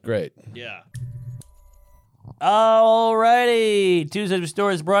 it's not great. Yeah. Alrighty. Tuesdays with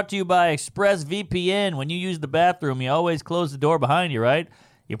Stories brought to you by ExpressVPN. When you use the bathroom, you always close the door behind you, right?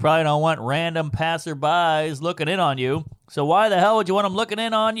 You probably don't want random passerbys looking in on you. So why the hell would you want them looking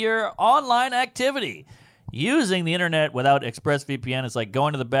in on your online activity? Using the internet without ExpressVPN is like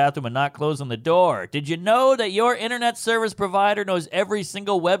going to the bathroom and not closing the door. Did you know that your internet service provider knows every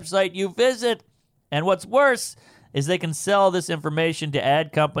single website you visit? And what's worse is they can sell this information to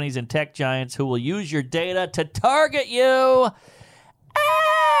ad companies and tech giants who will use your data to target you.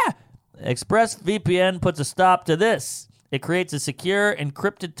 ExpressVPN puts a stop to this. It creates a secure,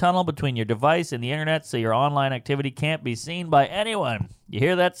 encrypted tunnel between your device and the internet so your online activity can't be seen by anyone. You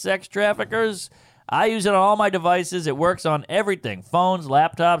hear that, sex traffickers? I use it on all my devices. It works on everything. Phones,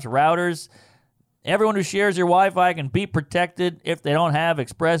 laptops, routers. Everyone who shares your Wi-Fi can be protected if they don't have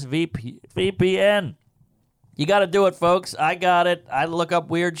ExpressVPN. You got to do it, folks. I got it. I look up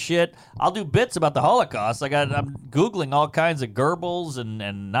weird shit. I'll do bits about the Holocaust. I'm Googling all kinds of Goebbels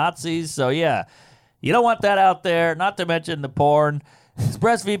and Nazis. So, yeah, you don't want that out there, not to mention the porn.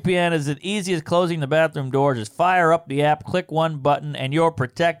 ExpressVPN is as easy as closing the bathroom door. Just fire up the app, click one button, and you're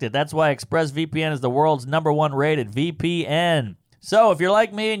protected. That's why ExpressVPN is the world's #1 rated VPN. So if you're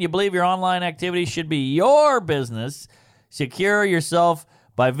like me and you believe your online activity should be your business, secure yourself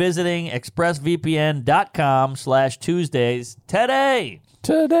by visiting expressvpn.com/Tuesdays today.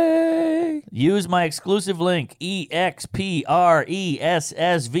 Today. Use my exclusive link,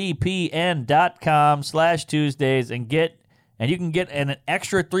 expressvpn.com/Tuesdays, and you can get an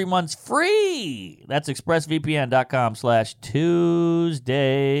extra 3 months free. That's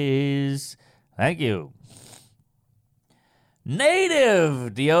expressvpn.com/Tuesdays. Thank you.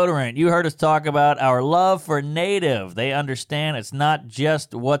 Native deodorant. You heard us talk about our love for Native. They understand it's not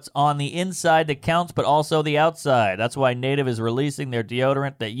just what's on the inside that counts, but also the outside. That's why Native is releasing their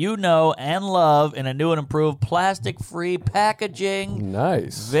deodorant that you know and love in a new and improved plastic-free packaging.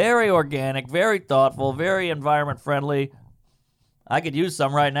 Nice. Very organic, very thoughtful, very environment-friendly. I could use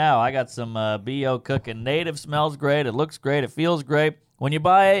some right now. I got some BO cooking. Native smells great. It looks great. It feels great. When you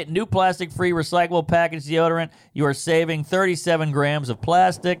buy new plastic-free recyclable packaged deodorant, you are saving 37 grams of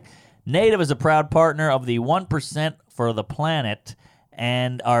plastic. Native is a proud partner of the 1% for the planet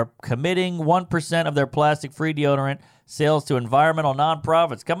and are committing 1% of their plastic-free deodorant sales to environmental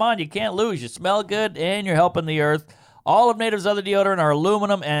nonprofits. Come on, you can't lose. You smell good and you're helping the earth. All of Native's other deodorant are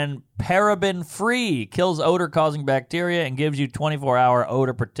aluminum and paraben-free, kills odor-causing bacteria, and gives you 24-hour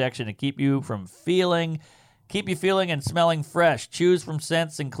odor protection to keep you feeling and smelling fresh. Choose from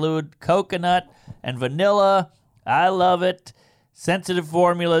scents include coconut and vanilla. I love it. Sensitive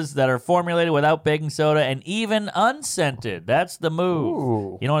formulas that are formulated without baking soda and even unscented. That's the move.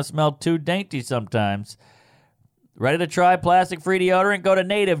 Ooh. You don't want to smell too dainty sometimes. Ready to try plastic-free deodorant? Go to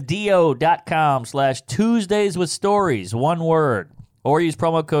nativedeo.com/Tuesdays with Stories, one word. Or use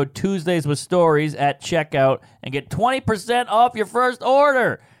promo code Tuesdays with Stories at checkout and get 20% off your first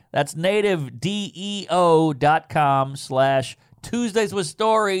order. That's nativedeo.com/Tuesdays with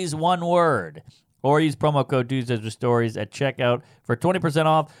Stories, one word. Or use promo code Tuesdays with Stories at checkout for 20%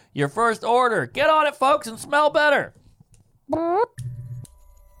 off your first order. Get on it, folks, and smell better.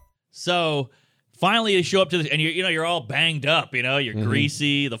 So finally, you show up to this, and you're all banged up. You're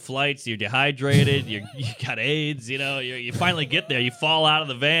greasy. The flights, you're dehydrated. you got AIDS. You finally get there. You fall out of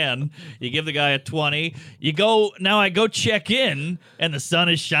the van. You give the guy a 20. You go. Now I go check in, and the sun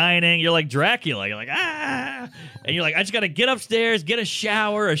is shining. You're like Dracula. You're like and you're like, I just got to get upstairs, get a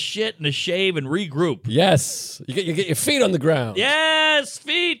shower, a shit, and a shave, and regroup. Yes. You get your feet on the ground. Yes,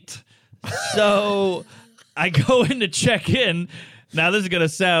 feet. So I go in to check in. Now, this is going to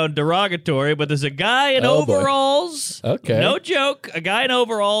sound derogatory, but there's a guy in Oh, boy. overalls. Okay. No joke. A guy in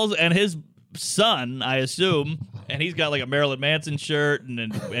overalls and his son, I assume, and he's got like a Marilyn Manson shirt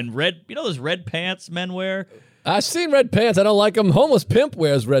and red, those red pants men wear? I've seen red pants. I don't like them. Homeless Pimp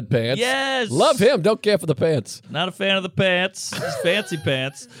wears red pants. Yes. Love him. Don't care for the pants. Not a fan of the pants. Just fancy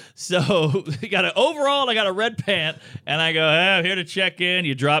pants. So you got an overall, and I got a red pant, and I go, hey, I'm here to check in.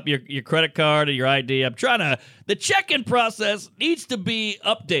 You drop your credit card and your ID. I'm trying to, the check-in process needs to be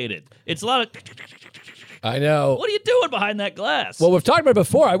updated. It's a lot of, I know. what are you doing behind that glass? Well, we've talked about it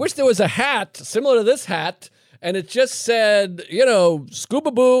before. I wish there was a hat similar to this hat, and it just said, scuba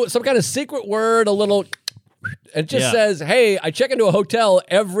boo, some kind of secret word, a little, and it just says, hey, I check into a hotel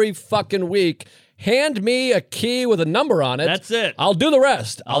every fucking week. Hand me a key with a number on it. That's it. I'll do the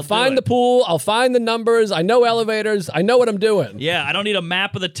rest. I'll find the pool. I'll find the numbers. I know elevators. I know what I'm doing. Yeah, I don't need a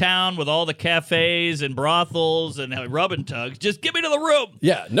map of the town with all the cafes and brothels and rub and tugs. Just get me to the room.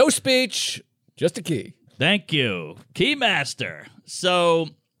 Yeah, no speech, just a key. Thank you. Keymaster. So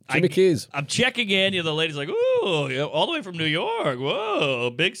Jimmy Keys. I'm checking in. The lady's like, ooh, all the way from New York. Whoa,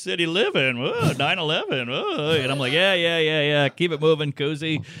 big city living. Whoa, 9/11. Whoa. And I'm like, yeah. Keep it moving,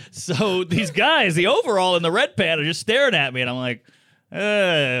 cozy. So these guys, the overall and the red pant, are just staring at me. And I'm like,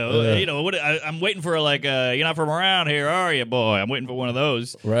 I'm waiting for you're not from around here, are you, boy? I'm waiting for one of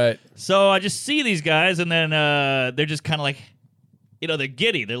those. Right. So I just see these guys, and then they're just kind of like, they're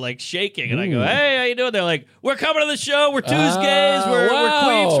giddy. They're like shaking. And I go, hey, how you doing? They're like, we're coming to the show. We're Tuesdays. We're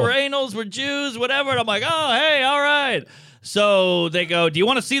queefs. We're anals. We're Jews, whatever. And I'm like, oh, hey, all right. So they go, do you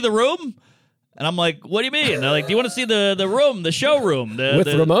want to see the room? And I'm like, what do you mean? They're like, do you want to see the room, the showroom? With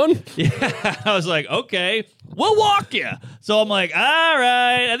Ramon? Yeah. I was like, okay, we'll walk you. So I'm like, all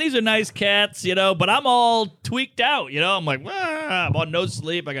right. And these are nice cats, but I'm all tweaked out, I'm like, I'm on no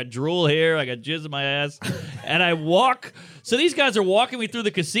sleep. I got drool here. I got jizz in my ass. And I walk. So these guys are walking me through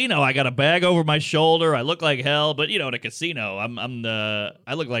the casino. I got a bag over my shoulder. I look like hell, but in a casino,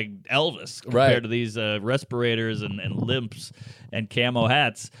 I look like Elvis compared to these respirators and limps and camo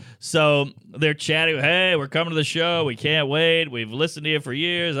hats. So they're chatting. Hey, we're coming to the show. We can't wait. We've listened to you for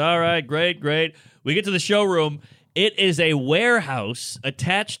years. All right, great. We get to the showroom. It is a warehouse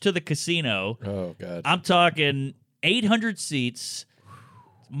attached to the casino. Oh, God. I'm talking 800 seats.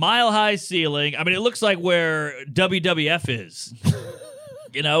 Mile-high ceiling. I mean, it looks like where WWF is.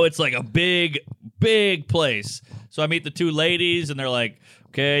 It's like a big, big place. So I meet the two ladies, and they're like,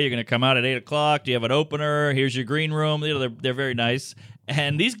 okay, you're going to come out at 8 o'clock. Do you have an opener? Here's your green room. They're very nice.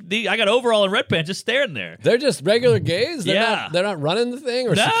 And these I got overall and red pants just staring there. They're just regular gays? Yeah. They're not running the thing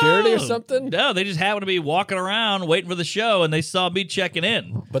or security or something? No, they just happen to be walking around waiting for the show, and they saw me checking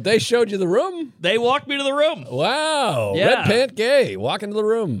in. But they showed you the room? They walked me to the room. Wow. Yeah. Red pant gay. Walk into the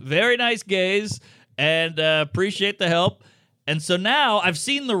room. Very nice gays, and appreciate the help. And so now I've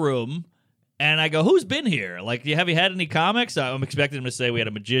seen the room, and I go, who's been here? Like, have you had any comics? I'm expecting them to say we had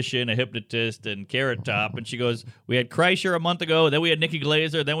a magician, a hypnotist, and Carrot Top. And she goes, we had Kreischer a month ago, then we had Nikki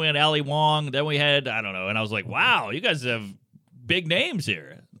Glazer, then we had Ali Wong, then we had, I don't know. And I was like, wow, you guys have big names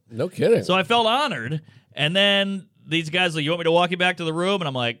here. No kidding. So I felt honored. And then these guys are like, you want me to walk you back to the room? And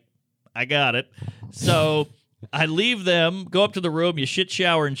I'm like, I got it. So I leave them, go up to the room, you shit,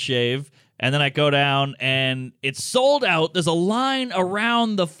 shower, and shave. And then I go down, and it's sold out. There's a line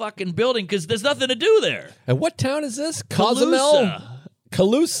around the fucking building because there's nothing to do there. And what town is this? Cozumel?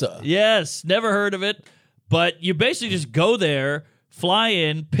 Calusa. Yes, never heard of it. But you basically just go there, fly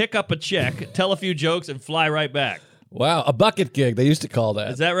in, pick up a check, tell a few jokes, and fly right back. Wow, a bucket gig, they used to call that.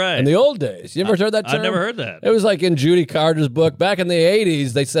 Is that right? In the old days. You ever heard that term? I've never heard that. It was like in Judy Carter's book. Back in the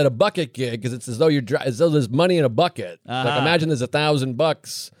 80s, they said a bucket gig because it's as though there's money in a bucket. Like imagine there's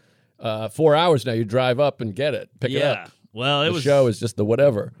 $1,000. 4 hours now, you drive up and get it. Pick it up. Well, The show is just the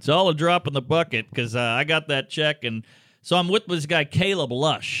whatever. It's all a drop in the bucket because I got that check, and so I'm with this guy, Caleb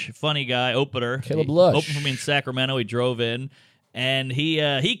Lush. Funny guy, opener. Caleb Lush. Opened for me in Sacramento. He drove in, and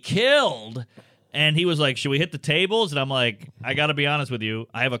he killed. And he was like, should we hit the tables? And I'm like, I got to be honest with you.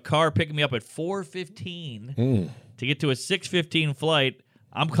 I have a car picking me up at 4:15 to get to a 6:15 flight.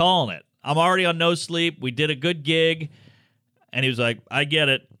 I'm calling it. I'm already on no sleep. We did a good gig. And he was like, I get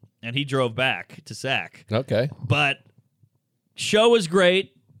it. And he drove back to Sac. Okay. But show was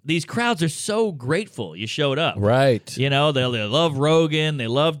great. These crowds are so grateful you showed up. Right. They love Rogan. They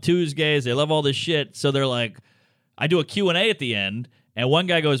love Tuesdays. They love all this shit. So they're like, I do a Q&A at the end, and one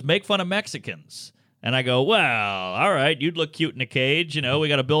guy goes, make fun of Mexicans. And I go, well, all right, you'd look cute in a cage. We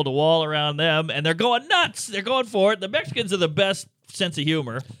got to build a wall around them. And they're going nuts. They're going for it. The Mexicans are the best sense of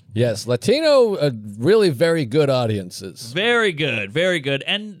humor. Yes, Latino, really very good audiences. Very good, very good.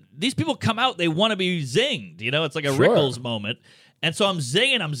 And these people come out, they want to be zinged. It's like a Sure. Rickles moment. And so I'm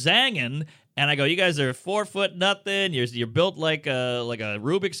zinging, I'm zanging, and I go, you guys are 4 foot nothing. You're built like a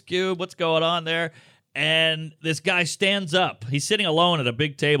Rubik's Cube. What's going on there? and this guy stands up. He's sitting alone at a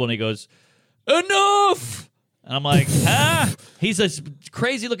big table, and he goes, "Enough!" And I'm like, "Huh?" He's a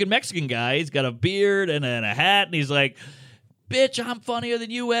crazy-looking Mexican guy. He's got a beard and a hat, and he's like, "Bitch, I'm funnier than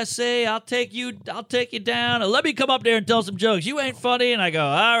USA. I'll take you down. And let me come up there and tell some jokes. You ain't funny." And I go,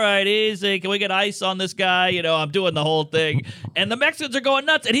 "All right, easy. Can we get ice on this guy?" You know, I'm doing the whole thing. And the Mexicans are going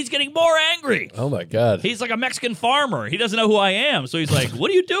nuts, and he's getting more angry. Oh my God. He's like a Mexican farmer. He doesn't know who I am. So he's like,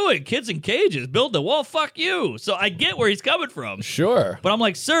 "What are you doing? Kids in cages. Build the wall. Fuck you." So I get where he's coming from. Sure. But I'm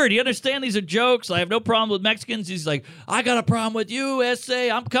like, "Sir, do you understand these are jokes? I have no problem with Mexicans." He's like, "I got a problem with you, SA.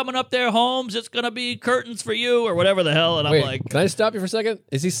 I'm coming up there, Holmes. It's going to be curtains for you," or whatever the hell. And Wait, I'm like, can I stop you for a second?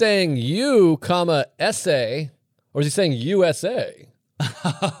 Is he saying you, comma, SA, or is he saying USA?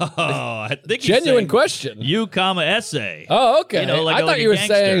 I think he's Genuine saying question. You, comma, essay. Oh, okay. You know, like I a- thought like a you were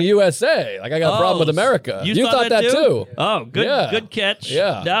gangster. saying USA. Like I got a problem with America. You thought that too. Oh, good, Yeah. good catch.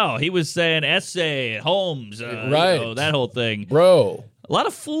 Yeah. No, he was saying essay, Holmes, Right. you know, that whole thing. Bro. A lot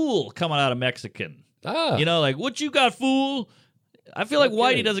of fool coming out of Mexican. Ah. You know, like, "What you got, fool?" I feel like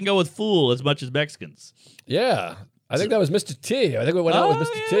Whitey doesn't go with fool as much as Mexicans. Yeah. I think that was Mr. T. I think we went out with Oh,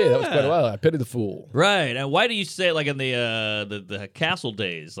 Mr. T. That was quite a while. I pity the fool. Right, and why do you say it like in the castle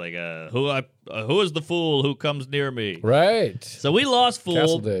days, like who is the fool who comes near me? Right. So we lost Castle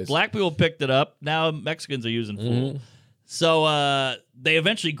fool. days. Black people picked it up. Now Mexicans are using fool. So they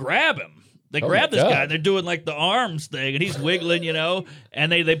eventually grab him. They Oh grab my this God. guy. And they're doing like the arms thing, and he's wiggling, you know. And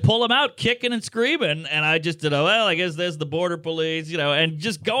they pull him out, kicking and screaming. And I just did, well, I guess there's the border police, you know, and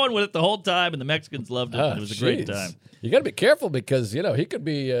just going with it the whole time. And the Mexicans loved it. Ah, It was a great jeez. time. You got to be careful because you know he could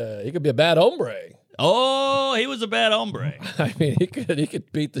be a bad hombre. Oh, he was a bad hombre. I mean, he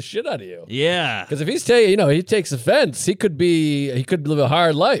could beat the shit out of you. Yeah. Because if he's he takes offense, he could live a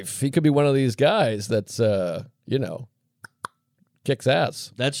hard life. He could be one of these guys that's kicks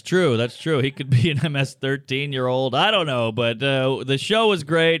ass. That's true. That's true. He could be an MS-13-year-old. I don't know, but the show was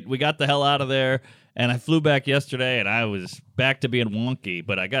great. We got the hell out of there, and I flew back yesterday, and I was back to being wonky,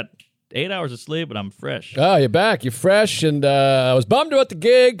 but I got 8 hours of sleep, and I'm fresh. Oh, you're back. You're fresh, and I was bummed about the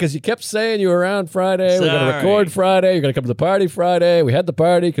gig because you kept saying you were around Friday. We're going to Sorry. record Friday. You're going to come to the party Friday. We had the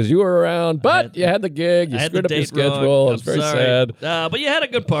party because you were around, but you had the gig. You I had the screwed up your date schedule. wrong. I was I'm very sorry. sad. But you had a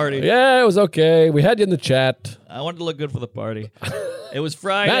good party. Yeah, it was okay. We had you in the chat. I wanted to look good for the party. It was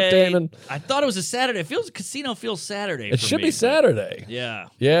Friday. Matt Damon. I thought it was a Saturday. Casino feels Saturday. It for should me, be but- Saturday. Yeah.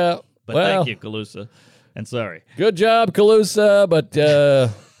 Yeah. But well, thank you, Calusa. And sorry. good job, Calusa. But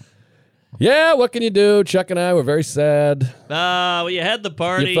yeah, what can you do? Chuck and I were very sad. Well, you had the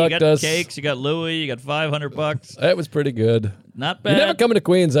party. You You, fucked got us. cakes. You got Louis. You got $500. That was pretty good. Not bad. You're never coming to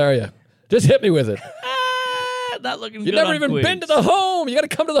Queens, are you? Just hit me with it. Not looking You've good never on even Queens. been to the home. You got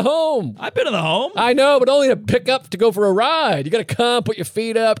to come to the home. I've been to the home. I know, but only to pick up to go for a ride. You got to come, put your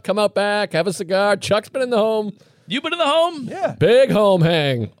feet up, come out back, have a cigar. Chuck's been in the home. You been to the home? Yeah. Big home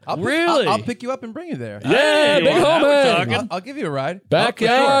hang. Really? I'll pick you up and bring you there. Yeah, Hey, big now home we're hang. talking. I'll give you a ride.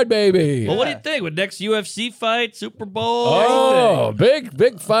 Backyard, baby. Well, what do you think? With next UFC fight, Super Bowl? Oh,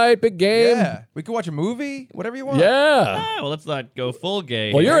 big fight, big game. Yeah. We could watch a movie, whatever you want. Yeah. Ah, well, let's not go full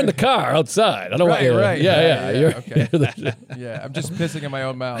gay. Well, here. you're in the car outside. I don't want Right, you. right. Yeah. Yeah, You're, okay. you're the- Yeah, I'm just pissing in my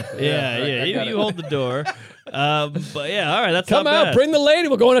own mouth. Yeah, right, I got You it. hold the door. But yeah, all right. That's come not out, bad. bring the lady.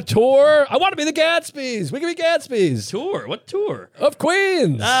 We'll go on a tour. I want to be the Gatsby's. We can be Gatsby's tour. What tour? of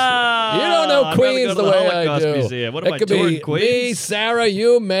Queens. Ah, You don't know I'm gonna Queens go to the the way I Holocaust do. Museum. What It am I could touring be Queens? me, Sarah,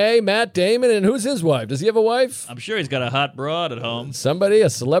 you, May, Matt Damon, and who's his wife? Does he have a wife? I'm sure he's got a hot broad at home. Somebody, a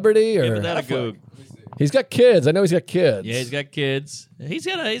celebrity, Give or that a goog. he's got kids. I know he's got kids. Yeah, he's got kids. He's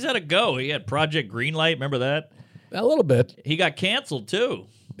had a go. He had Project Greenlight. Remember that? a little bit. He got canceled too.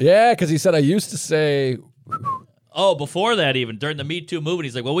 Yeah, because he said I used to say. Oh, before that, even during the Me Too movement,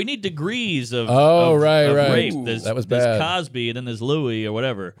 he's like, "Well, we need degrees of Oh, of, right, of right. rape. Ooh, There's, that was there's bad. Cosby, and then there's Louis or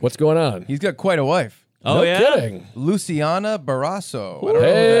whatever." What's going on? He's got quite a wife. Oh no yeah, kidding. Luciana Barrasso. I don't know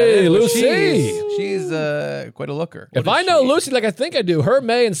Hey, who that is, but Lucy. She's quite a looker. If I know Lucy like I think I do, her,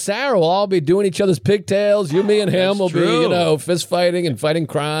 May, and Sarah will all be doing each other's pigtails. You, me, and him will true. be, fist fighting and fighting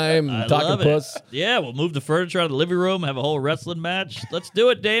crime and I talking love puss. it. Yeah, we'll move the furniture out of the living room, have a whole wrestling match. Let's do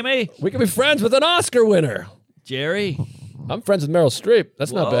it, Damie. We can be friends with an Oscar winner. Jerry. I'm friends with Meryl Streep.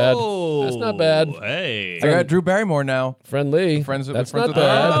 That's not bad. Whoa. That's not bad. Hey. I got Drew Barrymore now. Friendly. Friends with That's friends not with her.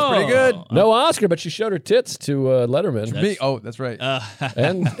 bad. That's pretty good. No Oscar, but she showed her tits to Letterman Me. Oh, that's right.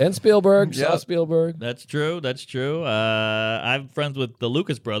 and Spielberg. Saw Yep. Spielberg. That's true. That's true. I'm friends with the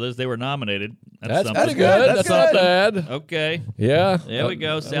Lucas brothers. They were nominated. That's something. pretty good. That's That's not good. bad. Okay. Yeah. There we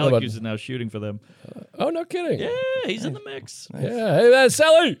go. I don't know Syracuse is now shooting for them. Oh, no kidding. Yeah, he's in the mix. Yeah. Hey, man,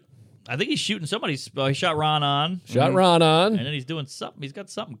 Sally. I think he's shooting somebody's. He shot Ron on. Shot Ron on. And then he's doing something. He's got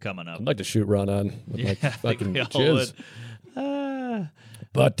something coming up. I'd like to shoot Ron on. With my I think fucking we all jizz. would.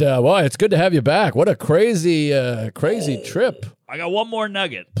 But boy, it's good to have you back. What a crazy trip. I got one more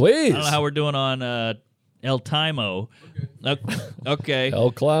nugget. Please. I don't know how we're doing on El Timo. Okay.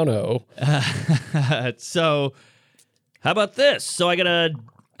 El Clowno. So, how about this? So I get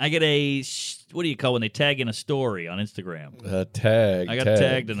a what do you call when they tag in a story on Instagram? Tag. I got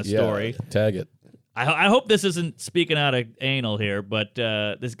tagged in a story. Tag it. I hope this isn't speaking out of anal here, but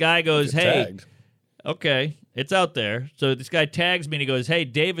this guy goes, "Hey, Tagged. okay, it's out there." So this guy tags me and he goes, "Hey,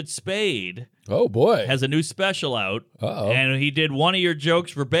 David Spade Oh boy. has a new special out, Uh-oh. and he did one of your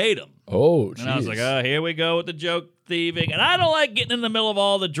jokes verbatim." Oh, And I was like, jeez. "Oh, here we go with the joke thieving." And I don't like getting in the middle of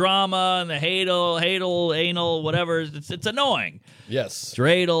all the drama and the hadal, anal, whatever. It's annoying. Yes.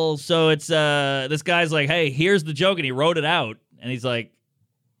 Dreidel. So it's this guy's like, "Hey, here's the joke," and he wrote it out, and he's like,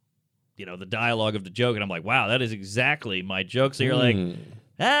 the dialogue of the joke, and I'm like, "Wow, that is exactly my joke." So you're like,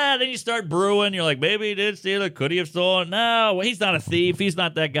 then you start brewing. You're like, maybe he did steal it. Could he have stolen? No, well, he's not a thief. He's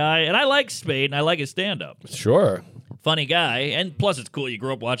not that guy. And I like Spade, and I like his stand-up. Sure. Funny guy, and plus it's cool. You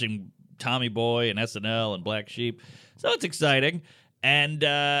grew up watching Tommy Boy and SNL and Black Sheep, so it's exciting. And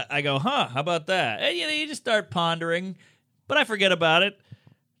I go, how about that? And you just start pondering, but I forget about it.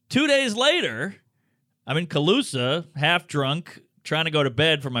 2 days later, I'm in Calusa, half drunk, trying to go to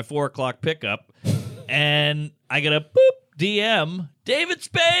bed for my 4 o'clock pickup, and I get a DM, David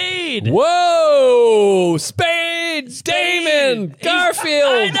Spade. Whoa! Spade, Damon,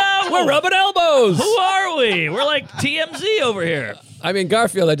 Garfield. I know. We're rubbing elbows. Who are we? We're like TMZ over here. I mean,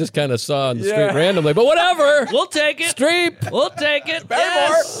 Garfield, I just kind of saw on the street randomly, but whatever. We'll take it. Streep. We'll take it.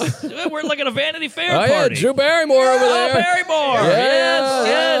 Yes. We're like at a Vanity Fair Oh, yeah, party. Drew Barrymore over Oh, there. Barrymore. Yeah.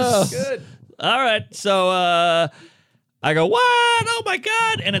 Yes. Good. All right. So I go, what? Oh my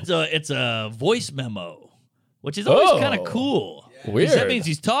God. And it's a voice memo, which is always Oh. kind of cool. Weird. That means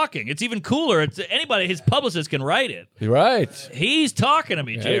he's talking. It's even cooler. It's anybody, his publicist can write it. You're right. He's talking to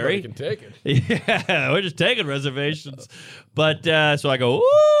me, Jerry. Anybody can take it. Yeah, we're just taking reservations. But so I go,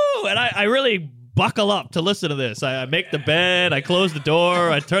 ooh, and I really buckle up to listen to this. I make the bed, I close the door,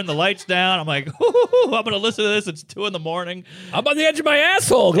 I turn the lights down. I'm like, ooh, I'm going to listen to this. It's 2 a.m. I'm on the edge of my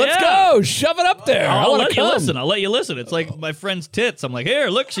asshole. Let's Yeah. go. Shove it up there. I I'll wanna let you come. listen. I'll let you listen. It's like my friend's tits. I'm like, here,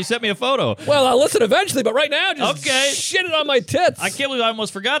 look, she sent me a photo. Well, I'll listen eventually, but right now, just Okay. shit it on my tits. I can't believe I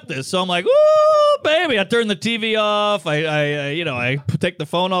almost forgot this. So I'm like, ooh, baby. I turn the TV off. I take the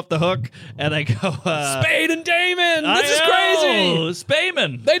phone off the hook, and I go, Spade and Damon. I This is know, crazy.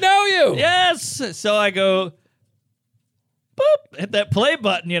 Spayman. They know you. Yes. So I go, boop, hit that play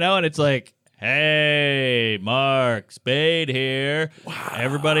button, and it's like, hey, Mark, Spade here. Wow.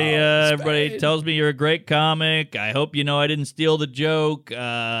 Everybody tells me you're a great comic. I hope you know I didn't steal the joke.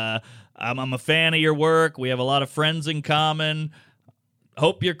 I'm a fan of your work. We have a lot of friends in common.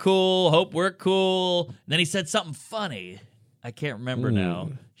 Hope you're cool. Hope we're cool. And then he said something funny. I can't remember now.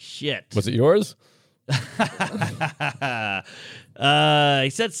 Shit. Was it yours? He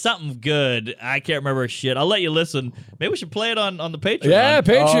said something good. I can't remember shit. I'll let you listen. Maybe we should play it on the Patreon. Yeah,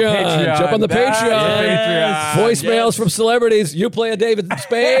 Patreon. Patreon. Jump on the That Patreon. Yes. Voicemails Yes. from celebrities. You play a David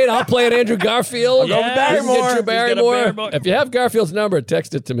Spade. I'll play an Andrew Garfield. go with You can Barrymore. get Drew He's got a Barrymore. Barrymore. If you have Garfield's number,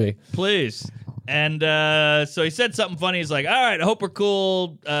 text it to me. Please. And so he said something funny. He's like, all right, I hope we're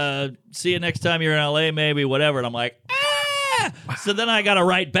cool. See you next time you're in LA, maybe, whatever. And I'm like, ah! So then I got to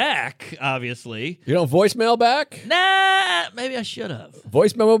write back, obviously. You don't voicemail back? Nah, maybe I should have.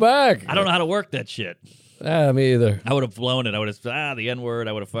 Voice memo back. I don't know how to work that shit. Me either. I would have blown it. I would have, the N-word.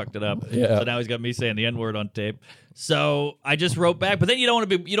 I would have fucked it up. Yeah. So now he's got me saying the N-word on tape. So I just wrote back. But then you don't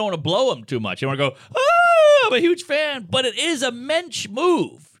want to blow him too much. You want to go, I'm a huge fan. But it is a mensch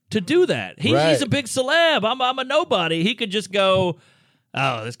move to do that. He's Right. a big celeb. I'm a nobody. He could just go,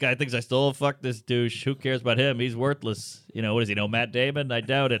 oh, this guy thinks I stole. Fuck this douche. Who cares about him? He's worthless. What does he know? Matt Damon? I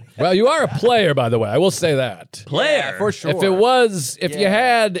doubt it. Well, you are a player, by the way. I will say that. Player. For sure. If you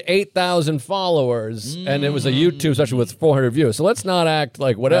had 8,000 followers and it was a YouTube session with 400 views, so let's not act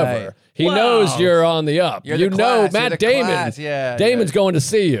like whatever. Right. He Wow. knows you're on the up. You're you the know class, you're Matt the Damon. class. Yeah, Damon's going to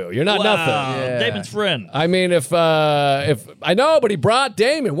see you. You're not Wow. nothing. Yeah. Damon's friend. I mean, if I know, but he brought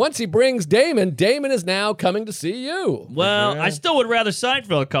Damon. Once he brings Damon, Damon is now coming to see you. Well, I still would rather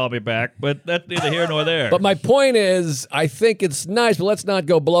Seinfeld call me back, but that's neither here nor there. But my point is, I think it's nice, but let's not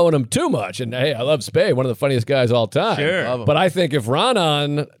go blowing him too much. And hey, I love Spade, one of the funniest guys of all time. Sure. Love him. But I think if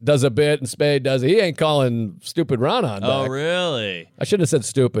Ronan does a bit and Spade does it, he ain't calling stupid Ronan back. Oh, really? I shouldn't have said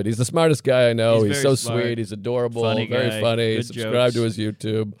stupid. He's the smartest guy I know. He's He's very so smart. sweet. He's adorable. Funny very guy. funny. Good Subscribe jokes. to his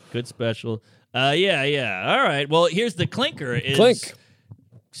YouTube. Good special. Yeah. All right. Well, here's the clinker. Is Clink.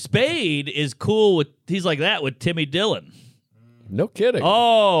 Spade is cool with. He's like that with Timmy Dillon. No kidding.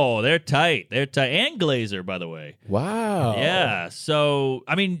 Oh, they're tight. They're tight. And Glazer, by the way. Wow. Yeah. So,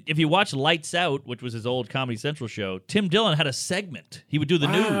 I mean, if you watch Lights Out, which was his old Comedy Central show, Tim Dillon had a segment. He would do the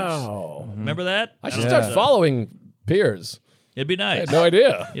Wow. news. Remember that? I should don't start know. following Piers. It'd be I nice. had no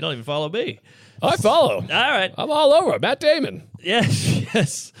idea. You don't even follow me. I follow. All right. I'm all over. Matt Damon. Yes.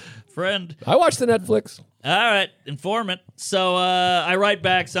 Yes. Friend. I watch the Netflix. All right, informant. So I write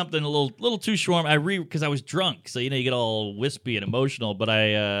back something a little too short. Because I was drunk, so you get all wispy and emotional. But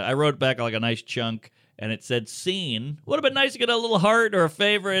I wrote back like a nice chunk, and it said "seen." Would have been nice to get a little heart or a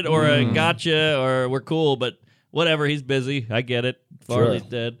favorite or a gotcha or we're cool, but whatever. He's busy. I get it. Farley's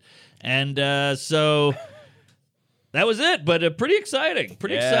dead, and so that was it. But pretty exciting.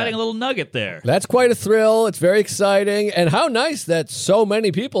 Pretty exciting little nugget there. That's quite a thrill. It's very exciting. And how nice that so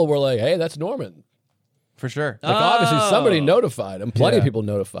many people were like, hey, that's Norman. For sure. Like, obviously, somebody notified him. Plenty of Yeah. people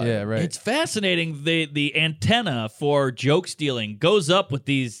notified Yeah, him. right. It's fascinating. The antenna for joke stealing goes up with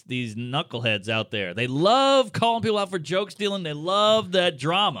these knuckleheads out there. They love calling people out for joke stealing. They love that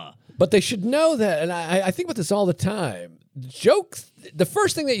drama. But they should know that. And I think about this all the time. The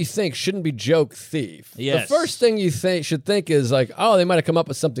first thing that you think shouldn't be joke thief. Yes. The first thing you should think is like, oh, they might have come up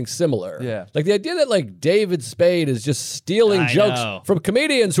with something similar. Yeah. Like the idea that like David Spade is just stealing I jokes know. from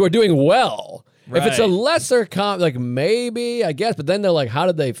comedians who are doing well. If it's a Right. lesser like maybe, I guess, but then they're like, how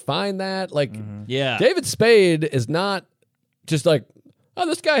did they find that? Like, Yeah. David Spade is not just like, oh,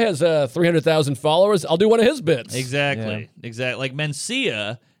 this guy has 300,000 followers. I'll do one of his bits. Exactly. Exactly. Like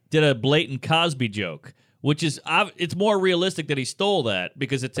Mencia did a blatant Cosby joke, which is it's more realistic that he stole that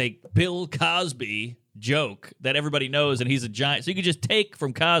because it's a Bill Cosby joke that everybody knows, and he's a giant. So you could just take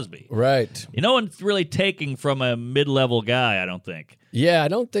from Cosby. Right. No one's really taking from a mid-level guy, I don't think. Yeah, I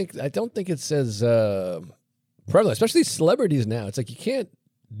don't think it says prevalent, especially celebrities now. It's like you can't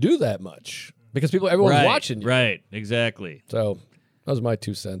do that much because everyone's watching you. Right. Exactly. So that was my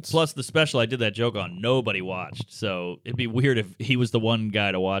 2 cents. Plus, the special I did that joke on, nobody watched. So it'd be weird if he was the one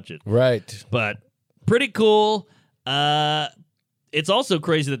guy to watch it. Right. But pretty cool. It's also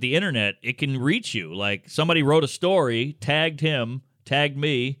crazy that the internet, it can reach you. Like, somebody wrote a story, tagged him, tagged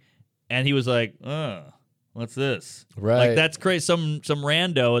me, and he was like, what's this? Right. Like, that's crazy. Some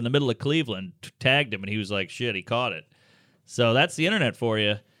rando in the middle of Cleveland tagged him, and he was like, shit, he caught it. So that's the internet for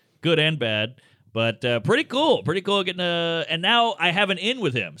you, good and bad. But pretty cool. Pretty cool getting and now I have an in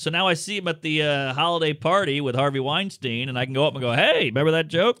with him. So now I see him at the holiday party with Harvey Weinstein, and I can go up and go, hey, remember that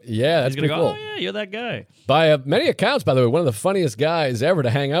joke? Yeah, that's He's going to pretty go, cool. oh, yeah, you're that guy. By many accounts, by the way, one of the funniest guys ever to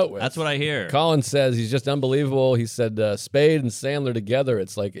hang out with. That's what I hear. Colin says he's just unbelievable. He said Spade and Sandler together.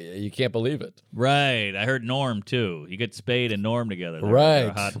 It's like you can't believe it. Right. I heard Norm, too. You get Spade and Norm together. They're Right.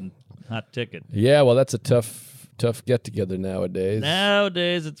 a hot ticket. Yeah, well, that's a tough get together nowadays.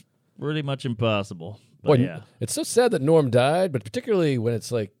 Nowadays, it's pretty much impossible. But Boy, yeah. it's so sad that Norm died, but particularly when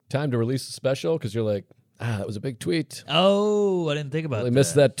it's like time to release a special because you're like, that was a big tweet. Oh, I didn't think about I that.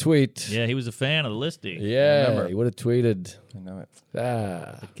 missed that tweet. Yeah, he was a fan of the listy. Yeah, remember. he would have tweeted. I know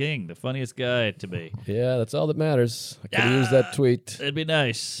it. King, the funniest guy to be. Yeah, that's all that matters. I could have used that tweet. It'd be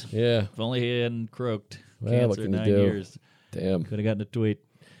nice. Yeah, If only he hadn't croaked. Well, what Cancer, can you 9 do? years. damn. Could have gotten a tweet.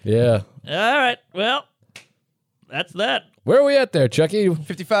 Yeah. All right. Well, that's that. Where are we at there, Chucky?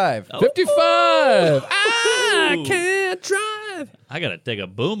 55. 55. I can't drive. I got to take a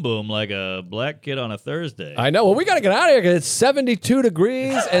boom boom like a black kid on a Thursday. I know. Well, we got to get out of here because it's 72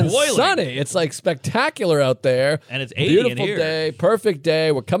 degrees and Boiling. sunny. It's like spectacular out there. And it's 80 in Beautiful here. day. Perfect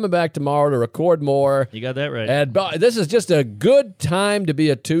day. We're coming back tomorrow to record more. You got that right. And this is just a good time to be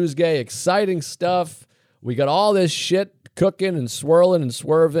a Tuesday. Exciting stuff. We got all this shit cooking and swirling and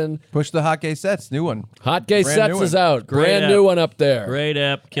swerving. Push the Hot Gay Sets, new one. Hot Gay Brand Sets new is one. out. Great Brand app. new one up there. Great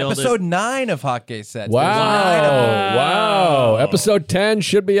app. Killed Episode it. 9 of Hot Gay Sets. Wow. There's 9 of them. Wow. Episode 10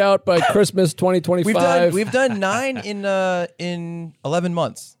 should be out by Christmas 2025. We've done 9 in 11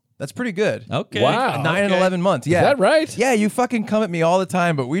 months. That's pretty good. Okay. Wow. 9 in Okay. 11 months. Yeah. that right? Yeah, you fucking come at me all the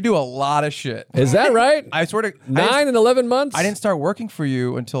time, but we do a lot of shit. Is that right? I swear to 9 and 11 months? I didn't start working for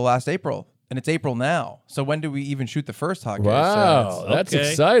you until last April, and it's April now. So when did we even shoot the first Hot Gay Wow. Sets? That's Okay.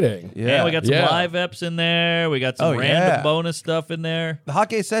 exciting. Yeah. And we got some Yeah. live eps in there. We got some Oh, random yeah. bonus stuff in there. The Hot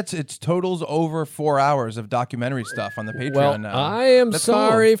Gay Sets, it totals over 4 hours of documentary stuff on the Patreon Well, now. I am That's cool.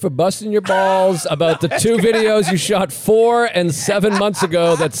 sorry for busting your balls about the 2 videos you shot 4 and 7 months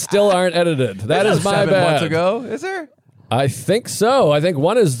ago that still aren't edited. That is my 7 bad. months ago, is there? I think so. I think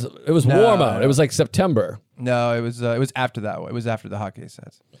one is, it was No, warm out. no. It was like September. No, it was after that one. It was after the Hot Gay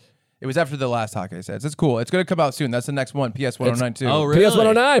Sets. It was after the last Hockey Sets. It's cool. It's going to come out soon. That's the next one, PS 109 too. Oh, really? PS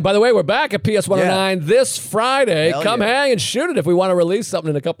 109. By the way, we're back at PS 109 this Friday. Hell Come yeah. hang and shoot it if we want to release something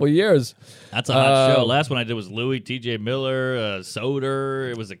in a couple of years. That's a hot show. Last one I did was Louis, T.J. Miller,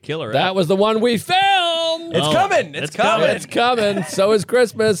 Soder. It was a killer. That was the one we filmed. It's coming. It's coming. It's coming. So is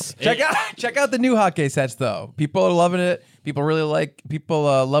Christmas. Check out the new Hockey Sets though. People are loving it. People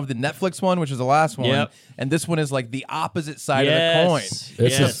love the Netflix one, which was the last one. Yep. And this one is like the opposite side of the coin. Yes.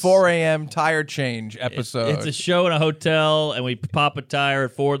 It's a Yes. 4 a.m. tire change episode. It's a show in a hotel, and we pop a tire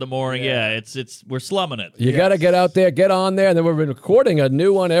at 4 in the morning. Yeah, it's we're slumming it. You got to get out there, get on there. And then we've been recording a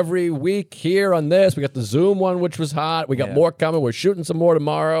new one every week here on this. We got the Zoom one, which was hot. We got more coming. We're shooting some more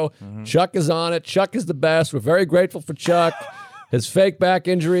tomorrow. Chuck is on it. Chuck is the best. We're very grateful for Chuck. His fake back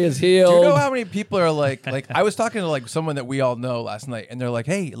injury is healed. Do you know how many people are like I was talking to like someone that we all know last night, and they're like,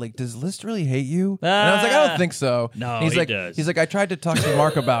 "Hey, like, does List really hate you?" And I was like, "I don't think so." No, and he's he like, does. He's like, I tried to talk to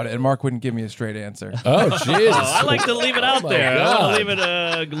Mark about it, and Mark wouldn't give me a straight answer. Oh, Jesus. I like to leave it out there. I God. want to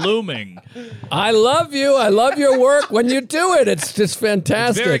leave it looming. I love you. I love your work when you do it. It's just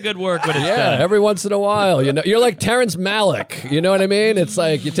fantastic. Very good work when it's Yeah, done. every once in a while. You know, you're like Terrence Malick. You know what I mean? It's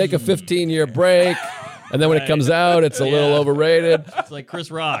like you take a 15-year break, and then when it comes out, it's a little overrated. It's like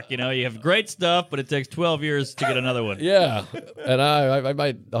Chris Rock. You know, you have great stuff, but it takes 12 years to get another one. Yeah, and I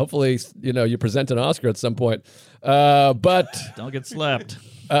might hopefully, you present an Oscar at some point. But Don't get slapped.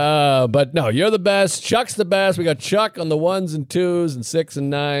 no, you're the best. Chuck's the best. We got Chuck on the 1s and 2s and 6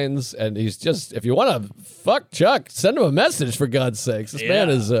 and 9s, and he's just, if you want to fuck Chuck, send him a message for God's sakes. This man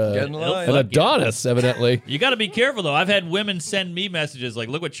is in line. an Adonis, evidently. You got to be careful though. I've had women send me messages like,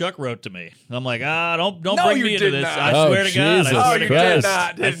 "Look what Chuck wrote to me." I'm like, don't No, bring you me into did this. not. I Oh, swear to God. Jesus I swear you to Christ.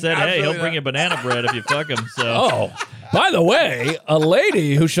 God. did not. I said, hey, he'll bring you banana bread if you fuck him. So. Oh, by the way, a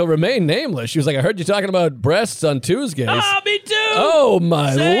lady who shall remain nameless, she was like, I heard you talking about breasts on Tuesdays. Oh, me too. Oh,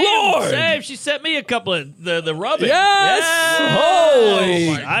 my Same, Lord. Same. She sent me a couple of the rubbing. Yes. Holy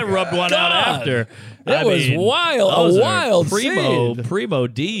I rubbed one out God. after. That was wild. those A are wild primo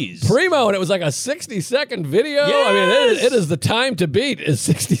D's. Primo, and it was like a 60-second video. I mean, Yes. it is the time to beat is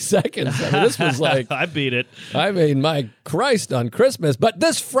 60 seconds. I mean, this was like, I beat it. I mean, my Christ on Christmas. But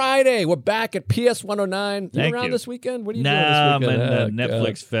this Friday, we're back at PS 109. You Thank around you. this weekend? What are you Nah, doing I'm this in weekend? Oh,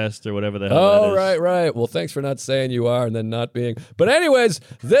 Netflix Fest or whatever the hell Oh, that is. right. Well, thanks for not saying you are and then not being. But anyways,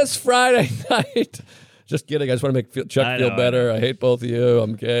 this Friday night, just kidding. I just want to make Chuck I feel know, I better. I hate both of you.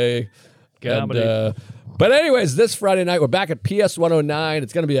 I'm gay. Comedy. But anyways, this Friday night, we're back at PS 109.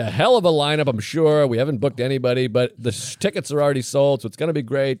 It's going to be a hell of a lineup, I'm sure. We haven't booked anybody, but the tickets are already sold, so it's going to be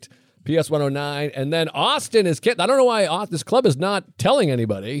great. PS 109. And then Austin is I don't know why this club is not telling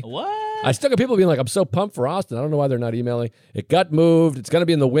anybody. What? I still got people being like, I'm so pumped for Austin. I don't know why they're not emailing. It got moved. It's going to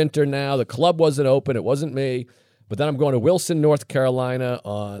be in the winter now. The club wasn't open. It wasn't me. But then I'm going to Wilson, North Carolina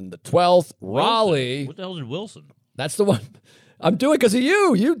on the 12th. Raleigh. What the hell is Wilson? That's the one. I'm doing because of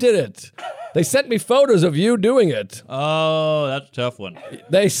you. You did it. They sent me photos of you doing it. Oh, that's a tough one.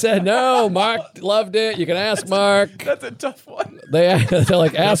 They said, no, Mark loved it. You can ask Mark. That's a tough one. They're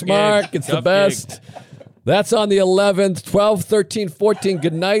like, ask gig. Mark. It's the Tough best. That's on the 11th, 12, 13, 14.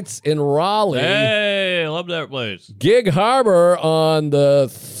 Good nights in Raleigh. Hey, I love that place. Gig Harbor on the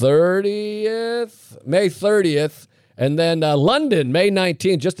 30th, May 30th. And then London, May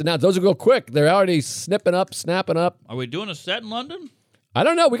 19th, just announced. Those will go quick. They're already snapping up. Are we doing a set in London? I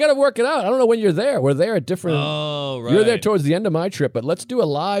don't know. We got to work it out. I don't know when you're there. We're there at different. Oh, right. You're there towards the end of my trip, but let's do a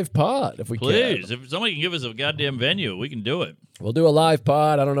live pod if we Please, can. if somebody can give us a goddamn venue, we can do it. We'll do a live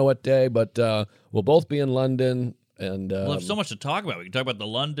pod. I don't know what day, but we'll both be in London. And We'll have so much to talk about. We can talk about the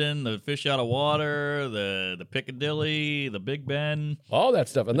London, the fish out of water, the Piccadilly, the Big Ben, all that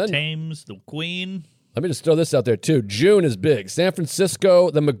stuff. And then Thames, the Queen. let me just throw this out there, too. June is big. San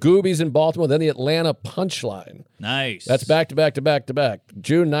Francisco, the Magoobies in Baltimore, then the Atlanta Punchline. Nice. That's back to back to back to back.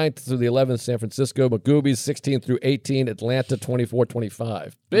 June 9th through the 11th, San Francisco. Magoobies, 16th through 18. Atlanta, 24,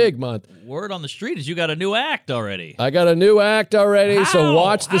 25. Big month. Word on the street is you got a new act already. I got a new act already, so How?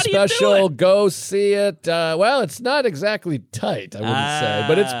 watch the How do you do special. it? Go see it. Well, it's not exactly tight, I wouldn't say,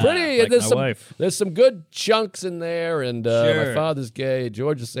 but it's pretty. like my wife. There's some good chunks in there, and my Sure. father's gay.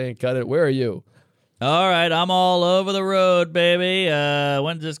 George is saying, cut it. Where are you? All right, I'm all over the road, baby.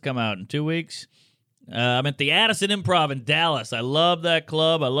 When does this come out? In 2 weeks? I'm at the Addison Improv in Dallas. I love that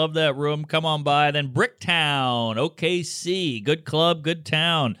club. I love that room. Come on by. Then Bricktown, OKC. Good club, good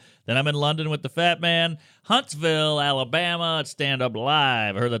town. Then I'm in London with the Fat Man. Huntsville, Alabama at Stand Up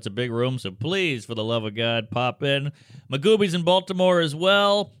Live. I heard that's a big room, so please, for the love of God, pop in. Magoobies in Baltimore as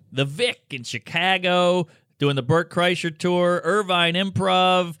well. The Vic in Chicago, doing the Burt Kreischer tour. Irvine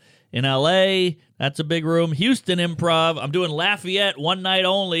Improv in L.A. That's a big room. Houston Improv. I'm doing Lafayette one night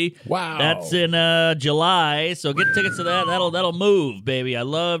only. Wow. That's in July. So get tickets to that. That'll move, baby. I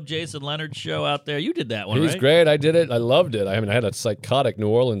love Jason Leonard's show out there. You did that one, He's right? great. I did it. I loved it. I mean, I had a psychotic New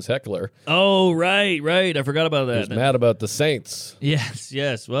Orleans heckler. Oh, right. I forgot about He that. was mad about the Saints.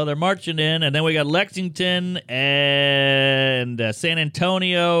 Yes. Well, they're marching in, and then we got Lexington and San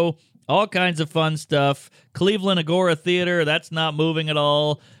Antonio, all kinds of fun stuff. Cleveland Agora Theater, that's not moving at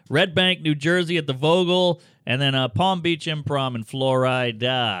all. Red Bank, New Jersey at the Vogel, and then Palm Beach Improv in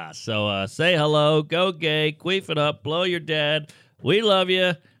Florida. So say hello, go gay, queef it up, blow your dad. We love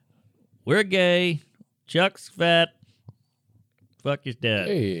you. We're gay. Chuck's fat. Fuck your dad.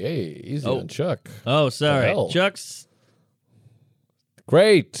 Hey, easy on Chuck. Oh, sorry. hell? Chuck's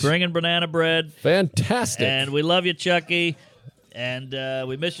Great. bringing banana bread. Fantastic. And we love you, Chucky. And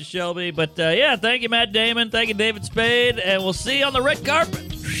we miss you, Shelby. But yeah, thank you, Matt Damon. Thank you, David Spade. And we'll see you on the red carpet.